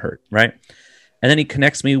conversation going to hurt, right? And then he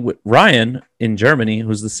connects me with Ryan in Germany,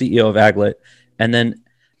 who's the CEO of Aglet. And then,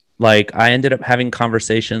 like, I ended up having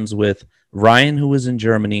conversations with Ryan, who was in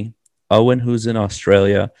Germany, Owen, who's in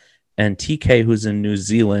Australia, and TK, who's in New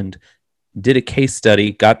Zealand, did a case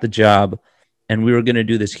study, got the job, and we were going to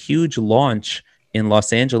do this huge launch in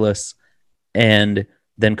Los Angeles. And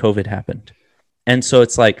then COVID happened. And so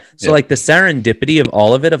it's like, like the serendipity of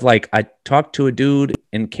all of it, of like, I talked to a dude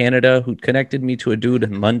in Canada who connected me to a dude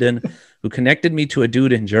in London, who connected me to a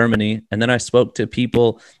dude in Germany. And then I spoke to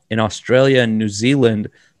people in Australia and New Zealand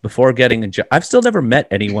before getting a job. I've still never met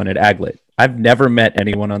anyone at Aglet. I've never met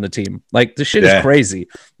anyone on the team. Like the shit is crazy.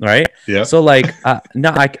 Right. Yeah. So like,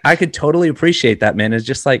 no, I could totally appreciate that, man. It's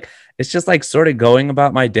just like sort of going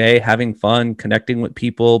about my day, having fun, connecting with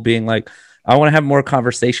people, being like, I want to have more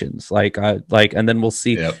conversations, and then we'll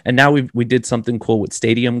see. Yep. And now we did something cool with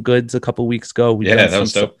Stadium Goods a couple weeks ago. That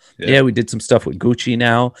was dope. Yeah, we did some stuff with Gucci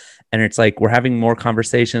now, and it's like we're having more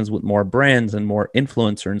conversations with more brands and more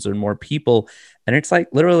influencers and more people, and it's like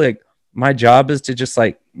literally like my job is to just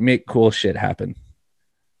like make cool shit happen.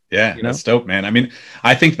 Yeah, that's dope, man. I mean,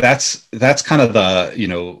 I think that's kind of the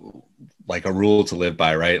like a rule to live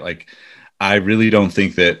by, right? Like, I really don't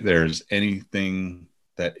think that there's anything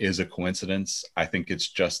that is a coincidence. I think it's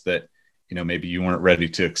just that, maybe you weren't ready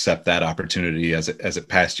to accept that opportunity as it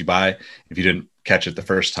passed you by, if you didn't catch it the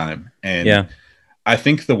first time. And I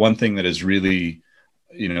think the one thing that is really,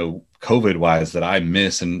 COVID wise that I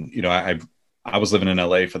miss, and, I was living in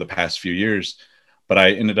LA for the past few years, but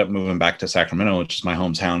I ended up moving back to Sacramento, which is my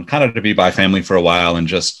hometown, kind of to be by family for a while and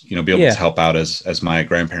just, be able to help out as my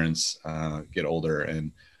grandparents get older.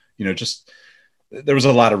 And, just, there was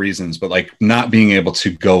a lot of reasons, but like not being able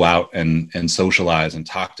to go out and socialize and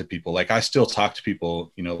talk to people. Like I still talk to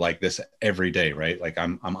people, like this every day, right? Like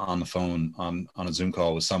I'm on the phone on a Zoom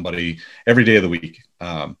call with somebody every day of the week.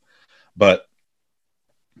 But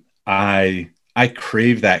I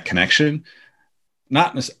crave that connection.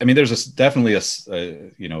 There's definitely a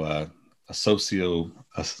social,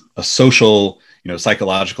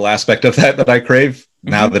 psychological aspect of that I crave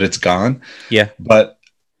now that it's gone. Yeah. But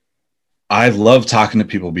I love talking to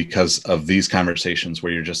people because of these conversations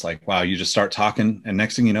where you're just like, wow, you just start talking. And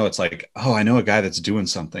next thing you know, it's like, oh, I know a guy that's doing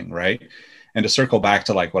something. Right. And to circle back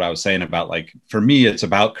to like what I was saying about, like, for me, it's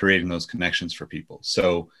about creating those connections for people.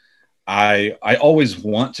 So I always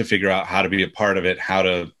want to figure out how to be a part of it, how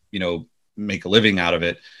to, make a living out of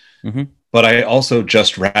it. Mm-hmm. But I also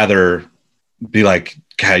just rather be like,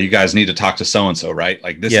 God, you guys need to talk to so-and-so, right?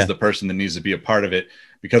 Like this is the person that needs to be a part of it,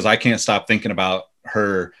 because I can't stop thinking about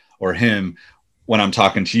her or him when I'm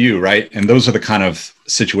talking to you. Right. And those are the kind of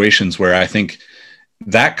situations where I think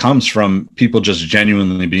that comes from people just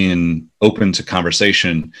genuinely being open to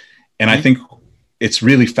conversation. And I think it's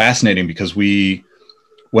really fascinating because in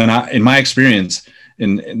my experience,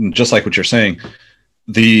 and just like what you're saying,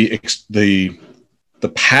 the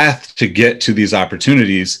path to get to these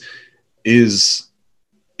opportunities is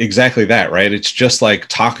exactly that, right? It's just like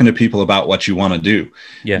talking to people about what you want to do.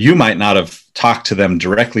 Yeah. You might not have talked to them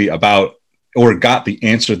directly about or got the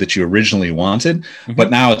answer that you originally wanted, but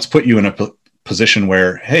now it's put you in a position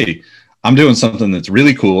where, hey, I'm doing something that's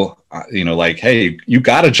really cool. Like, hey, you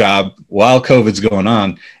got a job while COVID's going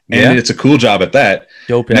on, and it's a cool job at that.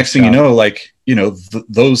 Dope. Next thing you know, like,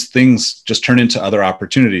 those things just turn into other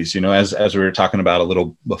opportunities, as we were talking about a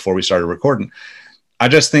little before we started recording. I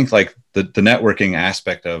just think like the networking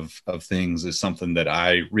aspect of things is something that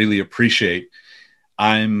I really appreciate.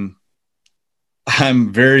 I'm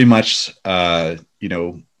very much, one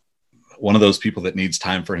of those people that needs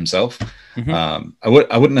time for himself. I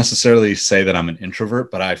wouldn't necessarily say that I'm an introvert,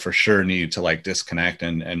 but I for sure need to like disconnect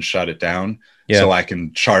and shut it down so I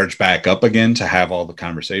can charge back up again to have all the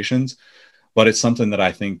conversations. But it's something that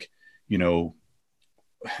I think, it's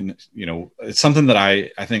something that I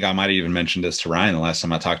think I might have even mentioned this to Ryan the last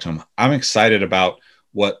time I talked to him. I'm excited about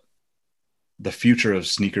what the future of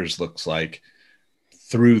sneakers looks like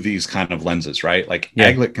through these kind of lenses, right? Like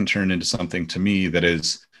Yeah. Aglet can turn into something to me that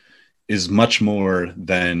is much more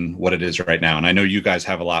than what it is right now. And I know you guys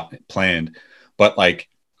have a lot planned, but like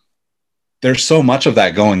there's so much of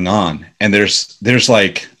that going on, and there's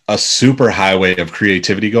like a super highway of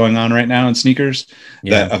creativity going on right now in sneakers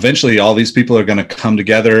that eventually all these people are going to come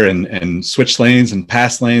together and switch lanes and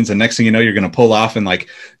pass lanes. And next thing you know, you're going to pull off and like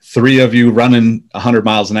three of you running 100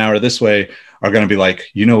 miles an hour this way are going to be like,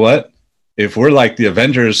 you know what? If we're like the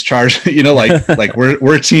Avengers charge, you know, like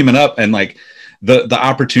we're teaming up, and like the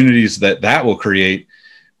opportunities that will create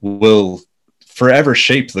will forever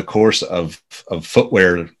shape the course of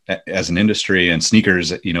footwear as an industry, and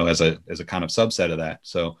sneakers, you know, as a kind of subset of that.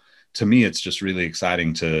 So to me, it's just really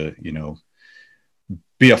exciting to, you know,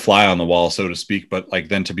 be a fly on the wall, so to speak, but like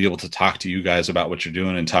then to be able to talk to you guys about what you're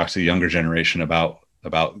doing and talk to the younger generation about,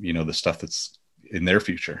 you know, the stuff that's in their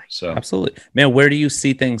future. So Absolutely, man. Where do you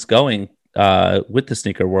see things going with the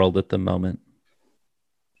sneaker world at the moment?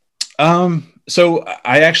 So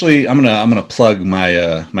I'm gonna plug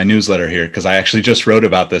my my newsletter here, because I actually just wrote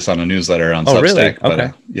about this on a newsletter on Oh, Substack. really? But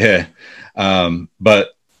Okay. yeah, but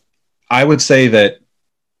I would say that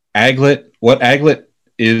what Aglet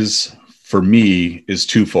is for me is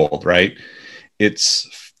twofold, right? It's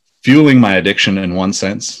fueling my addiction in one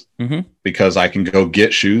sense, Mm-hmm. because I can go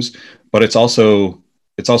get shoes, but it's also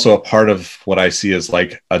a part of what I see as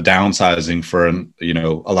like a downsizing for, you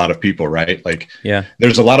know, a lot of people, right? Like Yeah.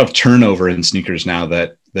 there's a lot of turnover in sneakers now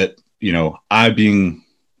that, you know,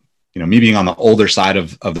 me being on the older side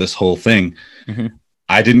of this whole thing, Mm-hmm.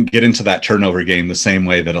 I didn't get into that turnover game the same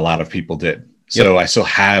way that a lot of people did. So Yep. I still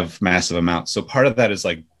have massive amounts. So part of that is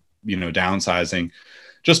like, you know, downsizing,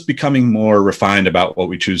 just becoming more refined about what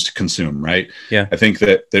we choose to consume, right? Yeah. I think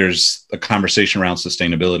that there's a conversation around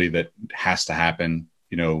sustainability that has to happen.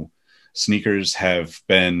 You know, sneakers have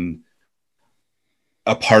been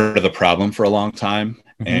a part of the problem for a long time.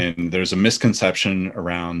 Mm-hmm. And there's a misconception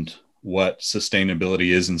around what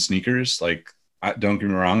sustainability is in sneakers. Like, don't get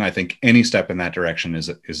me wrong, I think any step in that direction is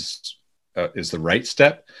the right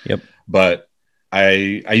step. Yep. But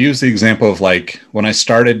I use the example of like when I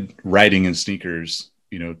started writing in sneakers,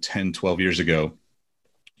 you know, 10, 12 years ago,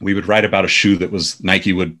 we would write about a shoe that was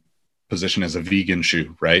Nike would position as a vegan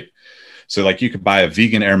shoe, right? So like you could buy a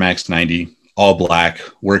vegan Air Max 90, all black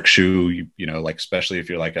work shoe, you know, like especially if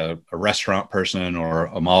you're like a restaurant person or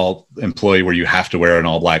a mall employee where you have to wear an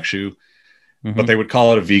all black shoe, but Mm-hmm. they would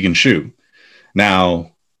call it a vegan shoe.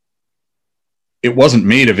 Now, it wasn't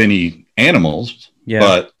made of any animals, Yeah.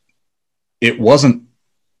 but it was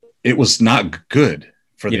not good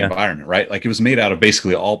for the Yeah. environment, right? Like it was made out of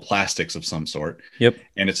basically all plastics of some sort. Yep.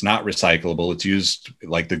 And it's not recyclable. It's used,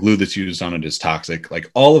 like the glue that's used on it is toxic. Like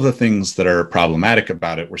all of the things that are problematic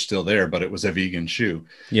about it were still there, but it was a vegan shoe.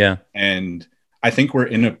 Yeah. And I think we're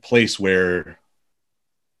in a place where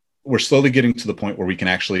we're slowly getting to the point where we can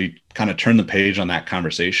actually kind of turn the page on that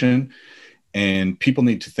conversation. And people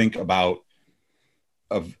need to think about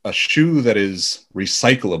a shoe that is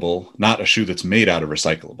recyclable, not a shoe that's made out of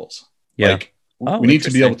recyclables. Yeah. Like Oh, we need to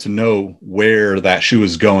be interesting. able to know where that shoe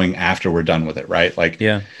is going after we're done with it, right? Like,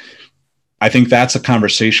 Yeah. I think that's a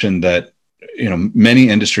conversation that, you know, many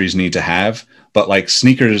industries need to have, but like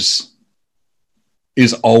sneakers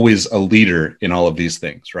is always a leader in all of these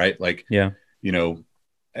things, right? Like, Yeah. you know,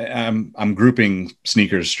 I'm grouping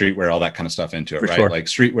sneakers, streetwear, all that kind of stuff into it, For right? sure. Like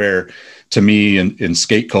streetwear to me in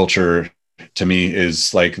skate culture, to me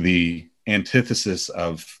is like the antithesis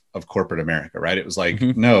of corporate America, right? It was like,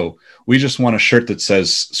 Mm-hmm. no, we just want a shirt that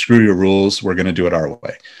says screw your rules, we're going to do it our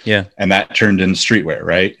way. Yeah. And that turned into streetwear,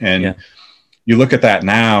 right? And Yeah. you look at that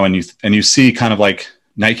now and you see kind of like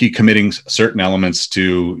Nike committing certain elements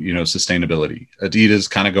to, you know, sustainability. Adidas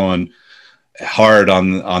kind of going hard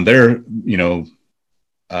on their, you know,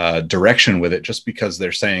 direction with it, just because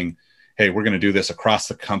they're saying, hey, we're going to do this across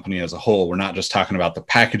the company as a whole. We're not just talking about the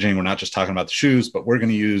packaging. We're not just talking about the shoes, but we're going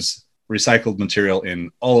to use recycled material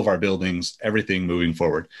in all of our buildings, everything moving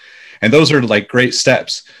forward. And those are like great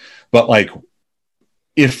steps. But like,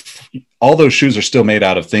 if all those shoes are still made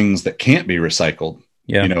out of things that can't be recycled,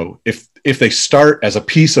 Yeah. you know, if they start as a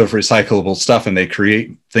piece of recyclable stuff and they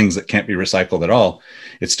create things that can't be recycled at all,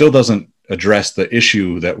 it still doesn't address the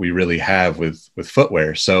issue that we really have with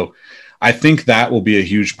footwear. So I think that will be a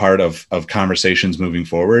huge part of conversations moving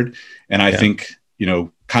forward. And I think, you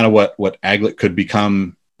know, kind of what Aglet could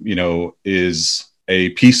become, you know, is a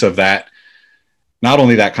piece of that, not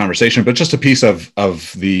only that conversation, but just a piece of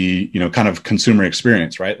the, you know, kind of consumer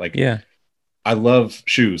experience, right? Like, Yeah. I love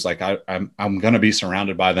shoes. Like I'm going to be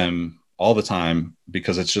surrounded by them all the time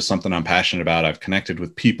because it's just something I'm passionate about. I've connected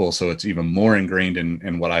with people, so it's even more ingrained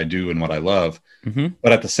in what I do and what I love. Mm-hmm.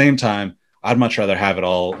 But at the same time, I'd much rather have it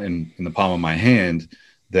all in the palm of my hand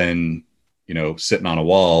than, sitting on a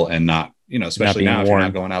wall and not, especially now if you're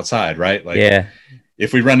not going outside, right? Like, yeah,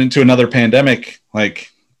 if we run into another pandemic,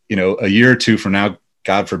 like, a year or two from now,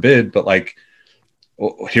 God forbid, but like,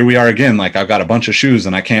 well, here we are again. Like, I've got a bunch of shoes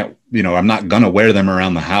and I can't, I'm not going to wear them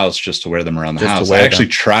around the house just to wear them around the house. I actually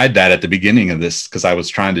tried that at the beginning of this because I was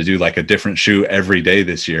trying to do like a different shoe every day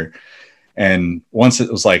this year. And once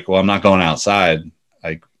it was like, well, I'm not going outside.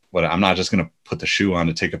 Like, what? I'm not just going to put the shoe on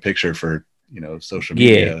to take a picture for, social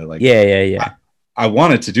media. Yeah. Like, yeah. I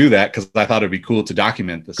wanted to do that because I thought it'd be cool to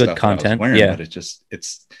document the stuff content. I was wearing, but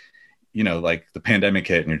it's like the pandemic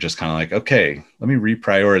hit and you're just kind of like, okay, let me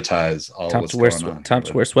reprioritize all what's going on. Time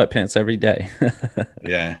to wear sweatpants every day.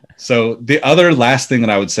 Yeah. So the other last thing that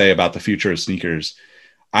I would say about the future of sneakers,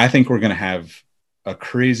 I think we're going to have a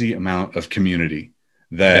crazy amount of community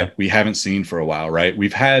that we haven't seen for a while, right?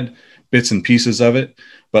 We've had bits and pieces of it,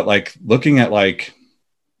 but like looking at like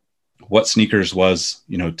what sneakers was,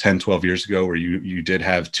 10, 12 years ago, where you did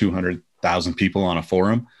have 200,000 people on a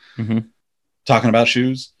forum talking about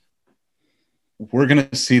shoes. We're going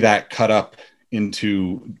to see that cut up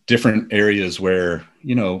into different areas where,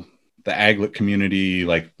 the Aglet community,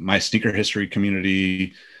 like my sneaker history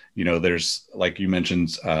community, there's, like you mentioned,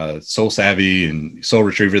 Soul Savvy and Soul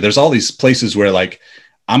Retriever. There's all these places where like,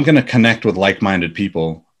 I'm going to connect with like-minded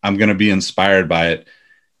people. I'm going to be inspired by it.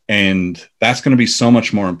 And that's going to be so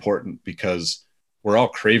much more important because we're all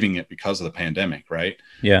craving it because of the pandemic, right?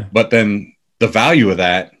 Yeah. But then the value of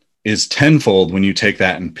that is tenfold when you take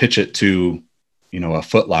that and pitch it to, a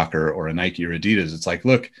Foot Locker or a Nike or Adidas. It's like,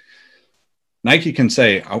 look, Nike can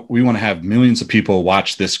say, we want to have millions of people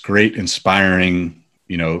watch this great, inspiring,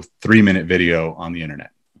 3-minute video on the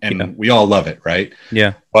internet. And we all love it, right?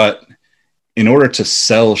 Yeah. But in order to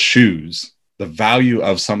sell shoes, the value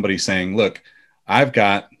of somebody saying, look, I've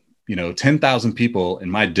got, 10,000 people in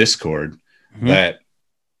my Discord that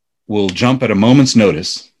will jump at a moment's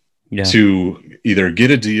notice to either get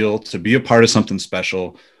a deal, to be a part of something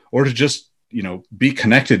special, or to just, be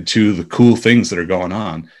connected to the cool things that are going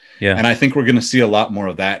on. Yeah. And I think we're going to see a lot more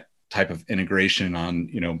of that type of integration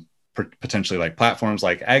on, potentially like platforms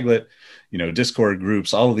like Aglet, Discord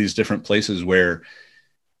groups, all of these different places where,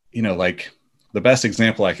 like the best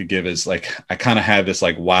example I could give is like, I kind of had this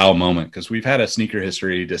like wow moment because we've had a sneaker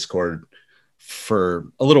history Discord for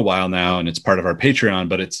a little while now, and it's part of our Patreon,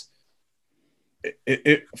 but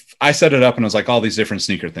I set it up and it was like all these different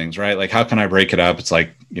sneaker things, right? Like, how can I break it up? It's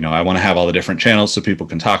like, I want to have all the different channels so people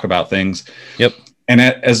can talk about things. Yep. And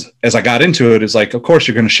as I got into it, it's like, of course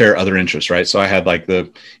you're going to share other interests, right? So I had like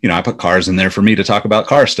I put cars in there for me to talk about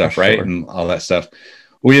car stuff, right? Sure. And all that stuff.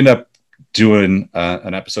 We end up doing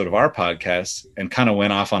an episode of our podcast and kind of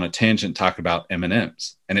went off on a tangent, talking about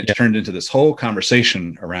M&Ms. And it turned into this whole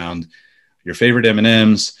conversation around your favorite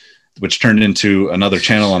M&Ms, which turned into another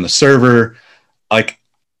channel on the server. Like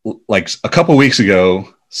a couple weeks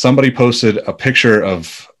ago, somebody posted a picture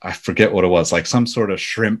of, I forget what it was, like some sort of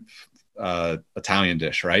shrimp Italian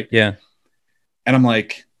dish, right? Yeah. And I'm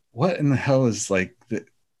like, what in the hell is like,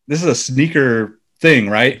 this is a sneaker thing,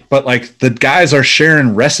 right? But like the guys are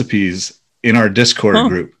sharing recipes in our Discord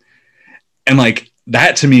group. And like,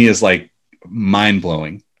 that to me is like mind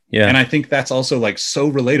blowing. Yeah. And I think that's also like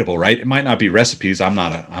so relatable, right? It might not be recipes. I'm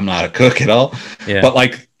not a cook at all, but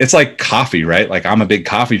like, it's like coffee, right? Like I'm a big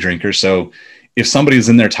coffee drinker. So if somebody's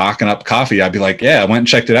in there talking up coffee, I'd be like, yeah, I went and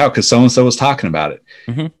checked it out because so-and-so was talking about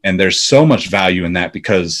it. And there's so much value in that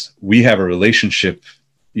because we have a relationship,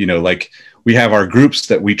 like we have our groups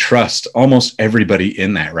that we trust almost everybody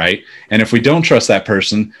in that, right? And if we don't trust that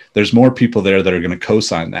person, there's more people there that are going to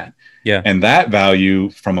co-sign that. Yeah. And that value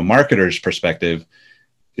from a marketer's perspective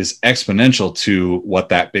is exponential to what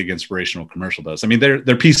that big inspirational commercial does. I mean,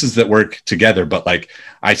 they're pieces that work together, but like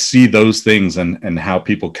I see those things and how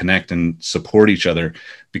people connect and support each other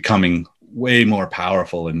becoming way more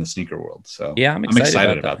powerful in the sneaker world. So yeah, I'm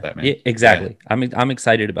excited about that, man. Yeah, exactly. Yeah. I'm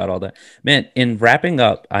excited about all that, man. In wrapping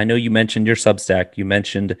up, I know you mentioned your Substack, you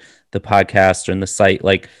mentioned the podcast and the site.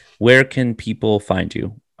 Like, where can people find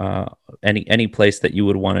you? Any place that you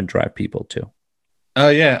would want to drive people to?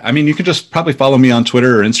 Yeah. I mean, you can just probably follow me on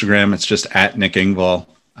Twitter or Instagram. It's just at Nick Engvall.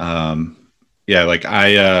 Like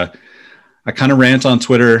I kind of rant on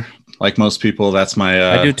Twitter like most people. That's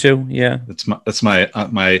my, I do too. Yeah. That's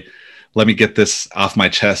my, let me get this off my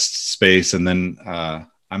chest space. And then,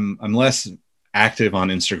 I'm less active on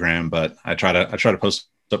Instagram, but I try to post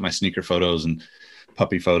up my sneaker photos and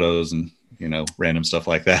puppy photos and, random stuff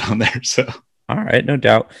like that on there. So All right, no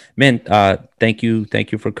doubt, man. Thank you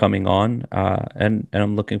for coming on, and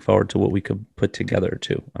I'm looking forward to what we could put together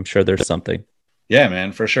too. I'm sure there's something. Yeah,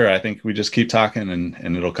 man, for sure. I think we just keep talking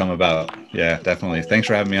and it'll come about. Yeah, definitely. Thanks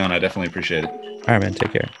for having me on. I definitely appreciate it. All right, man.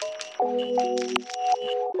 Take care.